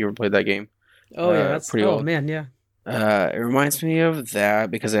 I don't know if you ever played that game. Oh yeah, that's pretty old. Man, yeah. It reminds me of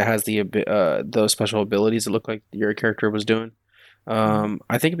that because it has those special abilities that look like your character was doing. I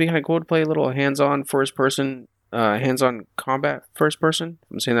think it'd be kind of cool to play a little hands-on combat first person.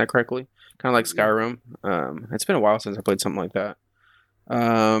 If I'm saying that correctly. Kind of like Skyrim. It's been a while since I played something like that.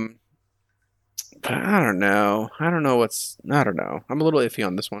 But I don't know. I don't know. I'm a little iffy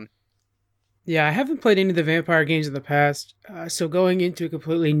on this one. Yeah, I haven't played any of the vampire games in the past, so going into a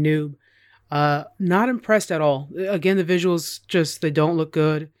completely noob, not impressed at all. Again, the visuals they don't look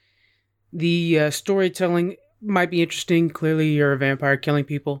good. The storytelling might be interesting. Clearly, you're a vampire killing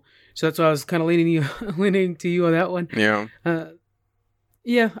people, so that's why I was kind of leaning to you on that one.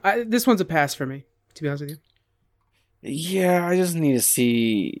 Yeah. This one's a pass for me, to be honest with you. Yeah, I just need to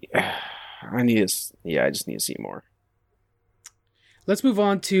see. I just need to see more. Let's move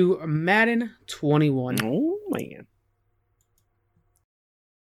on to Madden 21. Oh, man.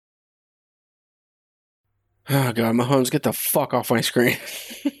 Oh, God, Mahomes, get the fuck off my screen.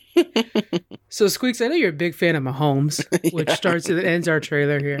 So, Squeaks, I know you're a big fan of Mahomes, which starts and ends our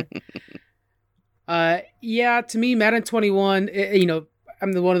trailer here. To me, Madden 21,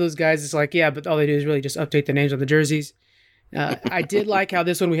 I'm one of those guys that's like, but all they do is really just update the names on the jerseys. I did like how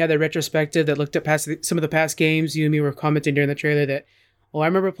this one we had that retrospective that looked at past some of the past games. You and me were commenting during the trailer that, I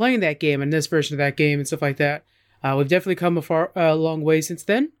remember playing that game and this version of that game and stuff like that. We've definitely come a long way since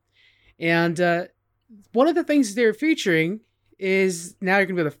then. And one of the things they're featuring is now you're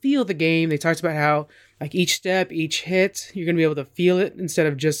going to be able to feel the game. They talked about how like each step, each hit, you're going to be able to feel it instead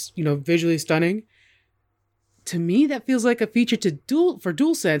of just, visually stunning. To me, that feels like a feature for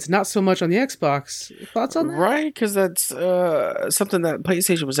DualSense, not so much on the Xbox. Thoughts on that? Right, because that's something that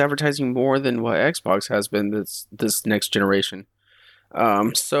PlayStation was advertising more than what Xbox has been this next generation.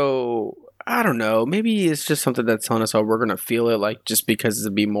 So I don't know. Maybe it's just something that's telling us, we're gonna feel it, like just because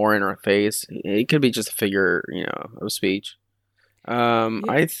it'd be more in our face. It could be just a figure, of speech.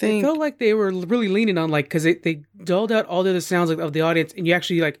 I think it felt like they were really leaning on because they dulled out all the other sounds of the audience, and you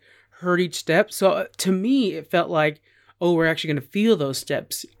actually heard each step. So to me, it felt like, we're actually going to feel those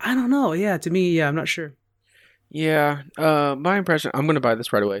steps. I don't know. Yeah, to me, I'm not sure. Yeah, my impression, I'm going to buy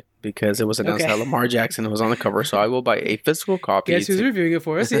this right away because it was announced that Lamar Jackson was on the cover, so I will buy a physical copy. Guess who's reviewing it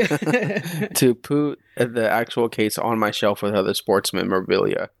for us? Yeah. To put the actual case on my shelf with other sports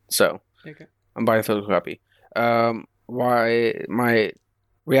memorabilia. So, I'm buying a physical copy. Why my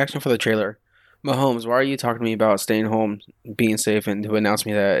reaction for the trailer? Mahomes, why are you talking to me about staying home, being safe, and to announce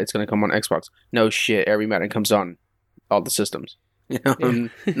me that it's going to come on Xbox? No shit, every Madden comes on all the systems. Not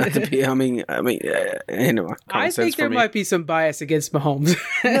to be. Anyway, I think there might be some bias against Mahomes.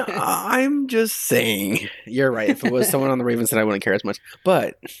 No, I'm just saying. You're right. If it was someone on the Ravens, then I wouldn't care as much.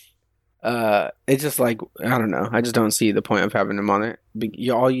 But it's just like, I don't know. I just don't see the point of having him on it.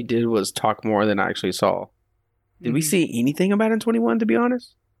 All you did was talk more than I actually saw. Did we see anything about it in 21? To be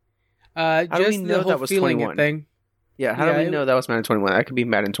honest. How do we know that was 21 thing? Yeah, how do we know that was Madden 21? That could be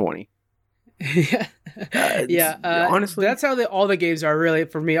Madden 20. Honestly, that's how all the games are really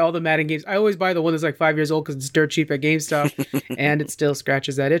for me. All the Madden games, I always buy the one that's like 5 years old because it's dirt cheap at GameStop, and it still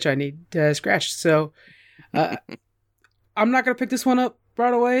scratches that itch I need scratched. So, I'm not gonna pick this one up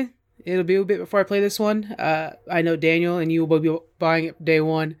right away. It'll be a bit before I play this one. I know Daniel and you will be buying it day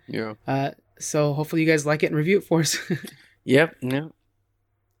one. Yeah. So hopefully you guys like it and review it for us. Yep. No.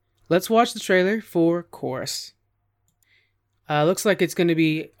 Let's watch the trailer for Chorus. Looks like it's going to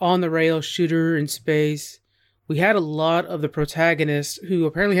be on the rail shooter in space. We had a lot of the protagonist who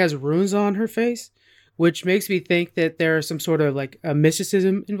apparently has runes on her face, which makes me think that there is some sort of a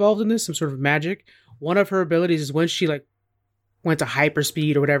mysticism involved in this, some sort of magic, one of her abilities is when she like went to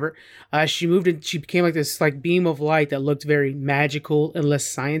hyperspeed or whatever, she moved and she became like this like beam of light that looked very magical and less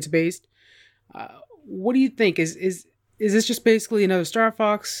science based. What do you think? Is this just basically another Star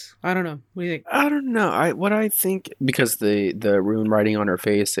Fox? I don't know. What do you think? I don't know. I think because the rune writing on her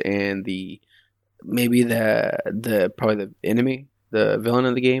face and maybe the probably the enemy, the villain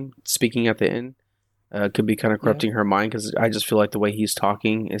of the game, speaking at the end, could be kind of corrupting her mind, because I just feel like the way he's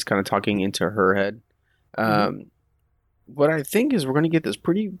talking is kind of talking into her head. What I think is we're going to get this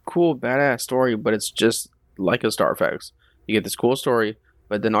pretty cool, badass story, but it's just like a Star Fox. You get this cool story,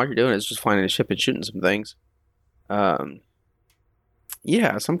 but then all you're doing is just flying in a ship and shooting some things.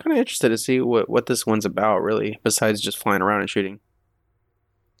 Yeah, so I'm kind of interested to see what this one's about, really, besides just flying around and shooting.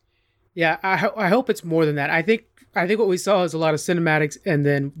 Yeah, I hope it's more than that. I think what we saw is a lot of cinematics, and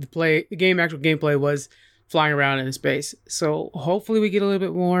then actual gameplay was flying around in space. So hopefully we get a little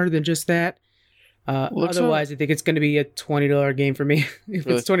bit more than just that. Otherwise, I think it's going to be a $20 game for me. If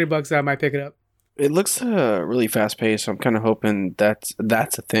it's $20, I might pick it up. It looks really fast paced, so I'm kind of hoping that's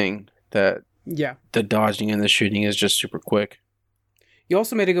a thing, that the dodging and the shooting is just super quick. You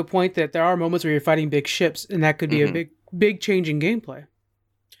also made a good point that there are moments where you're fighting big ships, and that could be a big change in gameplay.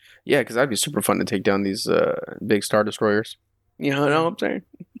 Yeah, because that'd be super fun to take down these big Star Destroyers. You know what I'm saying?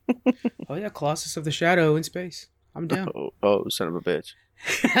 Oh yeah, Colossus of the Shadow in space. I'm down. Oh, son of a bitch.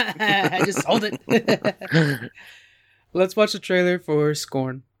 I just sold it. Let's watch the trailer for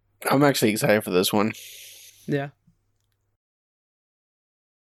Scorn. I'm actually excited for this one. Yeah.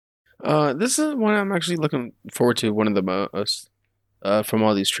 This is one I'm actually looking forward to, one of the most from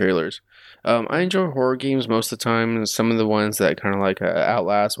all these trailers. I enjoy horror games most of the time, and some of the ones that kind of like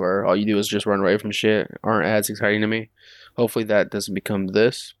Outlast, where all you do is just run away from shit, aren't as exciting to me. Hopefully that doesn't become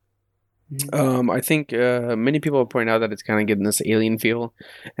this. I think many people have pointed out that it's kind of getting this alien feel,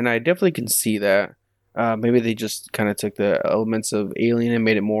 and I definitely can see that. Maybe they just kind of took the elements of Alien and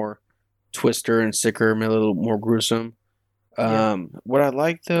made it more twister and sicker, made it a little more gruesome. What I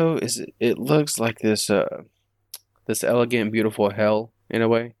like though is it looks like this elegant, beautiful hell in a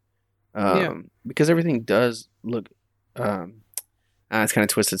way. Because everything does look. It's kind of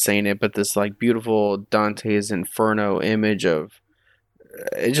twisted saying it, but this like beautiful Dante's Inferno image of.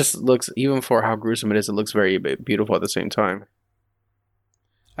 It just looks, even for how gruesome it is, it looks very beautiful at the same time.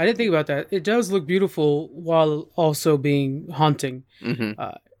 I didn't think about that. It does look beautiful while also being haunting.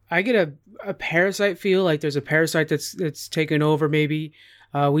 I get a parasite feel, like there's a parasite that's taken over maybe.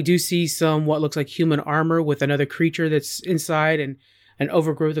 We do see some what looks like human armor with another creature that's inside, and an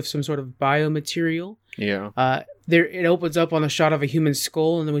overgrowth of some sort of biomaterial. Yeah. It opens up on a shot of a human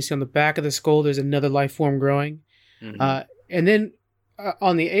skull, and then we see on the back of the skull there's another life form growing. And then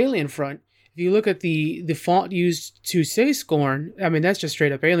on the alien front, if you look at the font used to say Scorn, I mean, that's just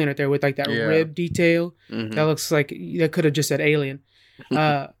straight up alien right there with like that rib detail. That looks like that could have just said alien.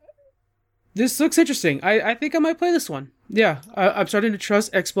 This looks interesting. I think I might play this one. Yeah, I'm starting to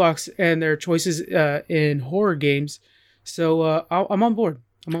trust Xbox and their choices in horror games. So I'm on board.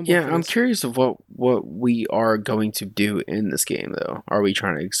 I'm curious of what we are going to do in this game, though. Are we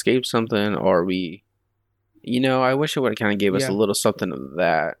trying to escape something? Or are we... I wish it would have kind of gave us a little something of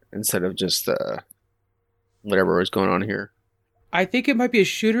that instead of just whatever is going on here. I think it might be a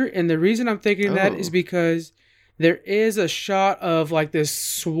shooter, and the reason I'm thinking that is because there is a shot of like this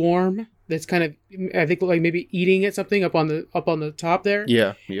swarm that's kind of, I think, like maybe eating at something up on the top there.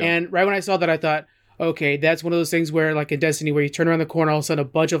 Yeah. And right when I saw that, I thought, okay, that's one of those things where, like in Destiny, where you turn around the corner, all of a sudden a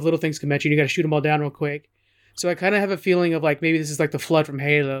bunch of little things come at you, and you got to shoot them all down real quick. So I kind of have a feeling of like maybe this is like the Flood from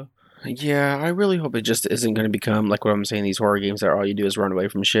Halo. Yeah, I really hope it just isn't going to become like what I'm saying, these horror games that all you do is run away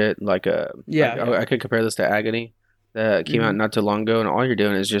from shit. Like, I could compare this to Agony that came out not too long ago, and all you're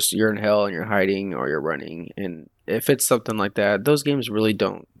doing is just you're in hell and you're hiding or you're running. And if it's something like that, those games really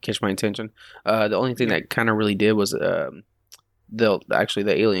don't catch my attention. The only thing that kind of really did was the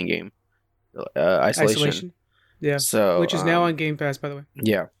Alien game, Isolation. Yeah, so which is now on Game Pass, by the way.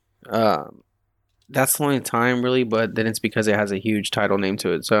 Yeah. That's the only time, really, but then it's because it has a huge title name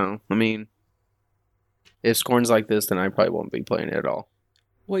to it. So, I mean, if Scorn's like this, then I probably won't be playing it at all.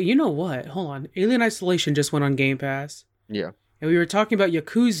 Wait, you know what? Hold on. Alien Isolation just went on Game Pass. Yeah. And we were talking about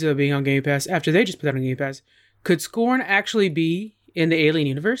Yakuza being on Game Pass after they just put that on Game Pass. Could Scorn actually be in the Alien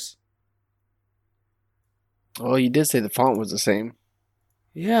universe? Oh, you did say the font was the same.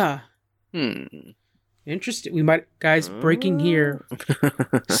 Yeah. Interesting. We might, guys, breaking here.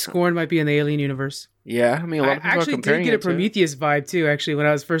 Scorn might be in the Alien universe. Yeah, I mean, a lot of people actually are comparing did get a Prometheus vibe too. Actually, when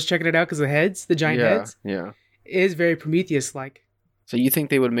I was first checking it out, because the heads, the giant heads, it is very Prometheus-like. So you think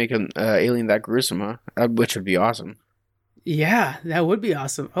they would make an alien that gruesome, huh? Which would be awesome. Yeah, that would be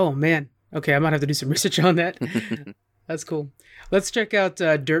awesome. Oh man, Okay, I might have to do some research on that. That's cool. Let's check out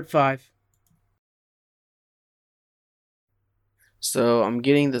Dirt 5. So I'm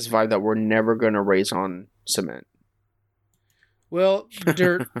getting this vibe that we're never going to race on cement. Well,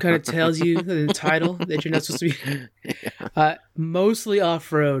 Dirt kind of tells you in the title that you're not supposed to be. Mostly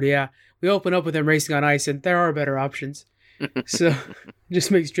off-road, yeah. We open up with them racing on ice, and there are better options. So it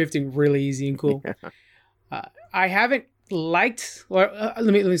just makes drifting really easy and cool. I haven't liked, or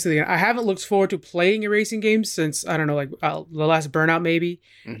let me say it again. I haven't looked forward to playing a racing game since, I don't know, like the last Burnout maybe.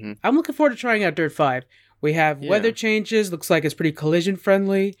 Mm-hmm. I'm looking forward to trying out Dirt 5. We have weather changes. Looks like it's pretty collision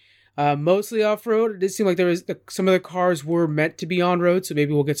friendly. Mostly off road. It did seem like there was some of the cars were meant to be on road, so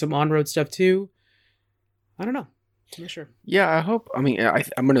maybe we'll get some on road stuff too. I don't know. I'm not sure. Yeah, I hope. I mean,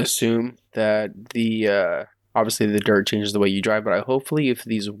 I'm going to assume that the obviously the dirt changes the way you drive, but hopefully if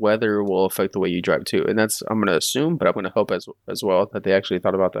these weather will affect the way you drive too, and that's I'm going to assume, but I'm going to hope as well that they actually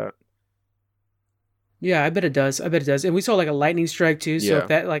thought about that. Yeah, I bet it does. And we saw like a lightning strike too. So if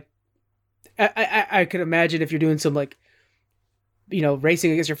that like, I could imagine if you're doing some like, you know,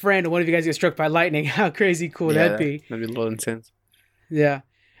 racing against your friend and one of you guys gets struck by lightning, how crazy cool would that be? That'd be a little intense. Yeah.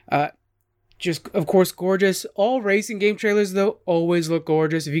 Just, of course, gorgeous. All racing game trailers, though, always look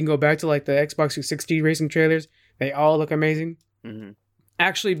gorgeous. If you can go back to, like, the Xbox 360 racing trailers, they all look amazing. Mm-hmm.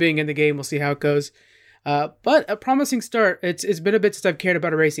 Actually being in the game, we'll see how it goes. But a promising start. It's been a bit since I've cared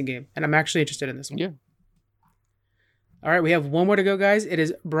about a racing game, and I'm actually interested in this one. Yeah. All right, we have one more to go, guys. It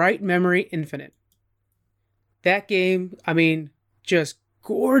is Bright Memory Infinite. That game, I mean, just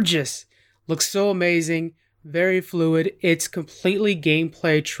gorgeous. Looks so amazing. Very fluid. It's completely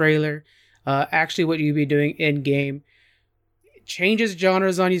gameplay trailer. Actually what you'd be doing in game. It changes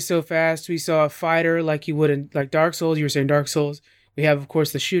genres on you so fast. We saw a fighter like you would in like Dark Souls. You were saying Dark Souls. We have, of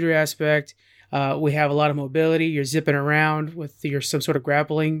course, the shooter aspect. We have a lot of mobility. You're zipping around with your some sort of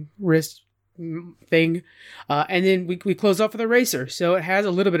grappling wrist thing. And then we close off with a racer. So it has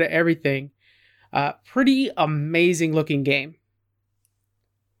a little bit of everything. Pretty amazing looking game.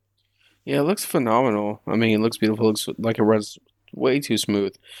 Yeah, it looks phenomenal. I mean, it looks beautiful. It looks like it runs way too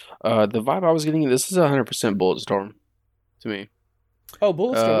smooth. The vibe I was getting, this is 100% Bulletstorm to me. Oh,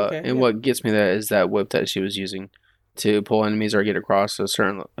 Bulletstorm, okay. And what gets me that is that whip that she was using to pull enemies or get across a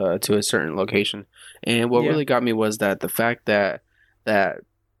certain location. And what really got me was that the fact that that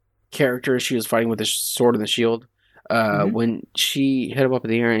character she was fighting with the sword and the shield, when she hit him up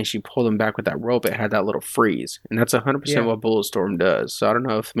in the air and she pulled him back with that rope, it had that little freeze. And that's 100% what Bulletstorm does. So I don't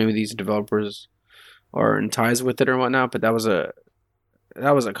know if maybe these developers are in ties with it or whatnot, but that was a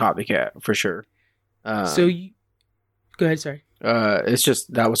copycat for sure. Go ahead, sorry. It's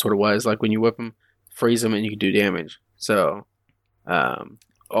just that was what it was. Like when you whip them, freeze them, and you can do damage. So,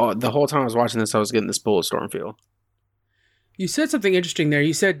 the whole time I was watching this, I was getting this Bulletstorm feel. You said something interesting there.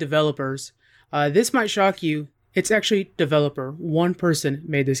 You said developers. This might shock you. It's actually developer. One person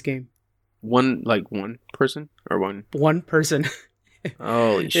made this game. One person or one? One person.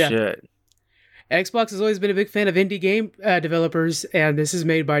 Holy shit. Xbox has always been a big fan of indie game developers, and this is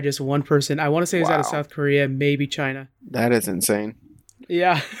made by just one person. I want to say it's out of South Korea, maybe China. That is insane.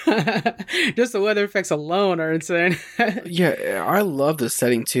 Yeah. Just the weather effects alone are insane. Yeah, I love the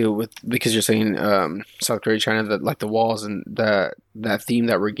setting too, because you're saying South Korea, China, that like the walls and that theme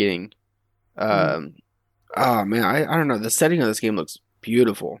that we're getting. Oh man, I don't know. The setting of this game looks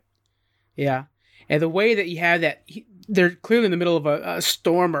beautiful. Yeah, and the way that you have that, they're clearly in the middle of a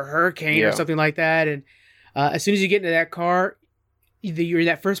storm or hurricane or something like that, and as soon as you get into that car, you're in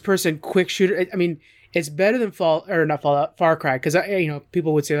that first person quick shooter. I mean, it's better than Far Cry, because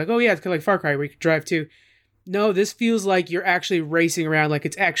people would say like, oh yeah, it's kind of like Far Cry where you can drive too. No, this feels like you're actually racing around, like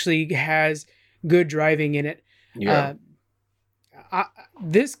it actually has good driving in it. Yeah.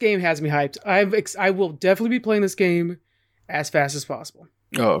 This game has me hyped. I will definitely be playing this game as fast as possible.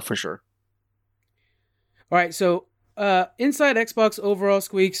 Oh, for sure. All right, so inside Xbox overall,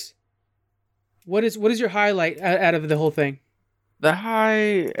 Squeaks, what is your highlight out of the whole thing? The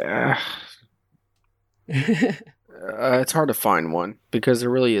high, it's hard to find one because there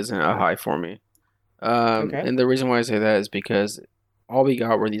really isn't a high for me. And the reason why I say that is because all we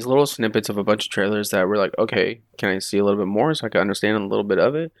got were these little snippets of a bunch of trailers that were like, okay, can I see a little bit more so I can understand a little bit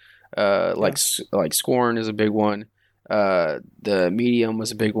of it? Like Scorn is a big one. The Medium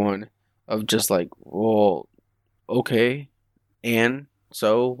was a big one of just like, well, okay, and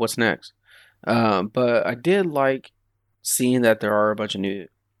so what's next? But I did like seeing that there are a bunch of new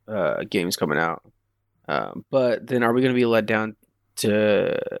games coming out. But then are we going to be let down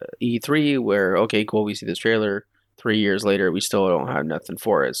to E3 where, okay, cool, we see this trailer, 3 years later, we still don't have nothing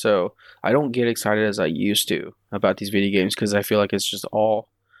for it. So I don't get excited as I used to about these video games because I feel like it's just all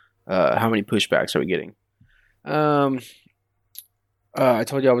How many pushbacks are we getting? I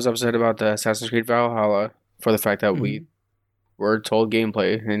told you I was upset about the Assassin's Creed Valhalla for the fact that we were told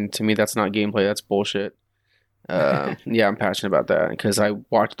gameplay, and to me that's not gameplay, that's bullshit. Yeah, I'm passionate about that because I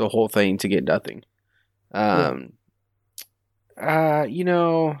watched the whole thing to get nothing. You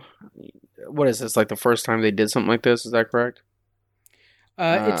know, what is this, like the first time they did something like this? Is that correct?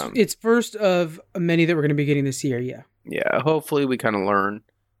 It's first of many that we're going to be getting this year. Yeah. Yeah. Hopefully, we kind of learn,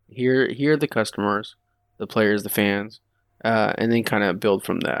 hear the customers, the players, the fans, and then kind of build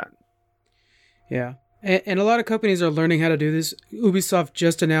from that. Yeah, and a lot of companies are learning how to do this. Ubisoft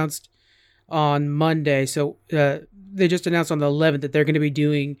just announced on Monday, so they just announced on the 11th that they're going to be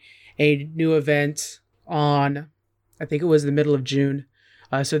doing a new event on, I think it was the middle of June.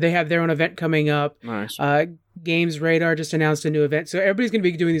 So they have their own event coming up. Nice. Games Radar just announced a new event. So everybody's going to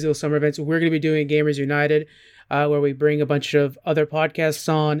be doing these little summer events. We're going to be doing Gamers United, where we bring a bunch of other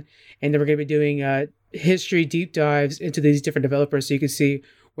podcasts on, and then we're going to be doing history deep dives into these different developers, so you can see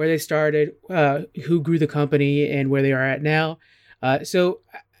where they started, who grew the company, and where they are at now. So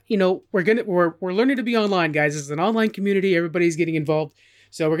you know, we're learning to be online, guys. It's an online community. Everybody's getting involved.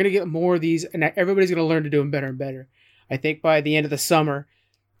 So we're gonna get more of these, and everybody's gonna learn to do them better and better. I think by the end of the summer,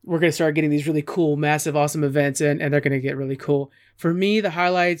 we're going to start getting these really cool, massive, awesome events, and they're going to get really cool. For me, the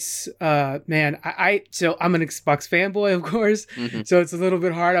highlights, man, so I'm an Xbox fanboy, of course, so it's a little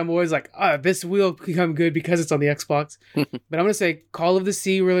bit hard. I'm always like, this will become good because it's on the Xbox. But I'm going to say Call of the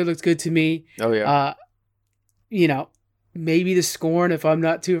Sea really looks good to me. Oh, yeah. You know, maybe the Scorn if I'm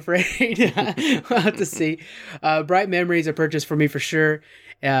not too afraid. We'll have to see. Bright Memories a purchase for me for sure.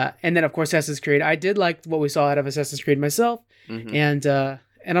 And then, of course, Assassin's Creed. I did like what we saw out of Assassin's Creed myself,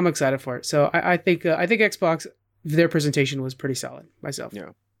 and I'm excited for it. So I think Xbox, their presentation was pretty solid myself. Yeah.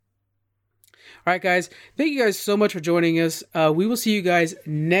 All right, guys. Thank you guys so much for joining us. We will see you guys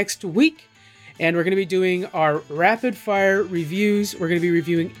next week, and we're going to be doing our rapid fire reviews. We're going to be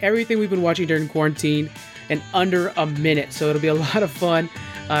reviewing everything we've been watching during quarantine in under a minute. So it'll be a lot of fun.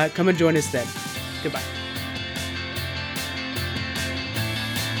 Come and join us then. Goodbye.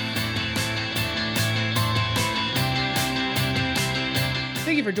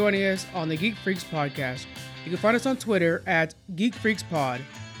 Thank you for joining us on the Geek Freaks podcast. You can find us on Twitter at Geek Freaks Pod.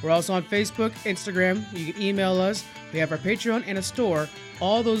 We're also on Facebook, Instagram. You can email us. We have our Patreon and a store.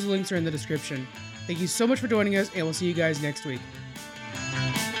 All those links are in the description. Thank you so much for joining us, and we'll see you guys next week.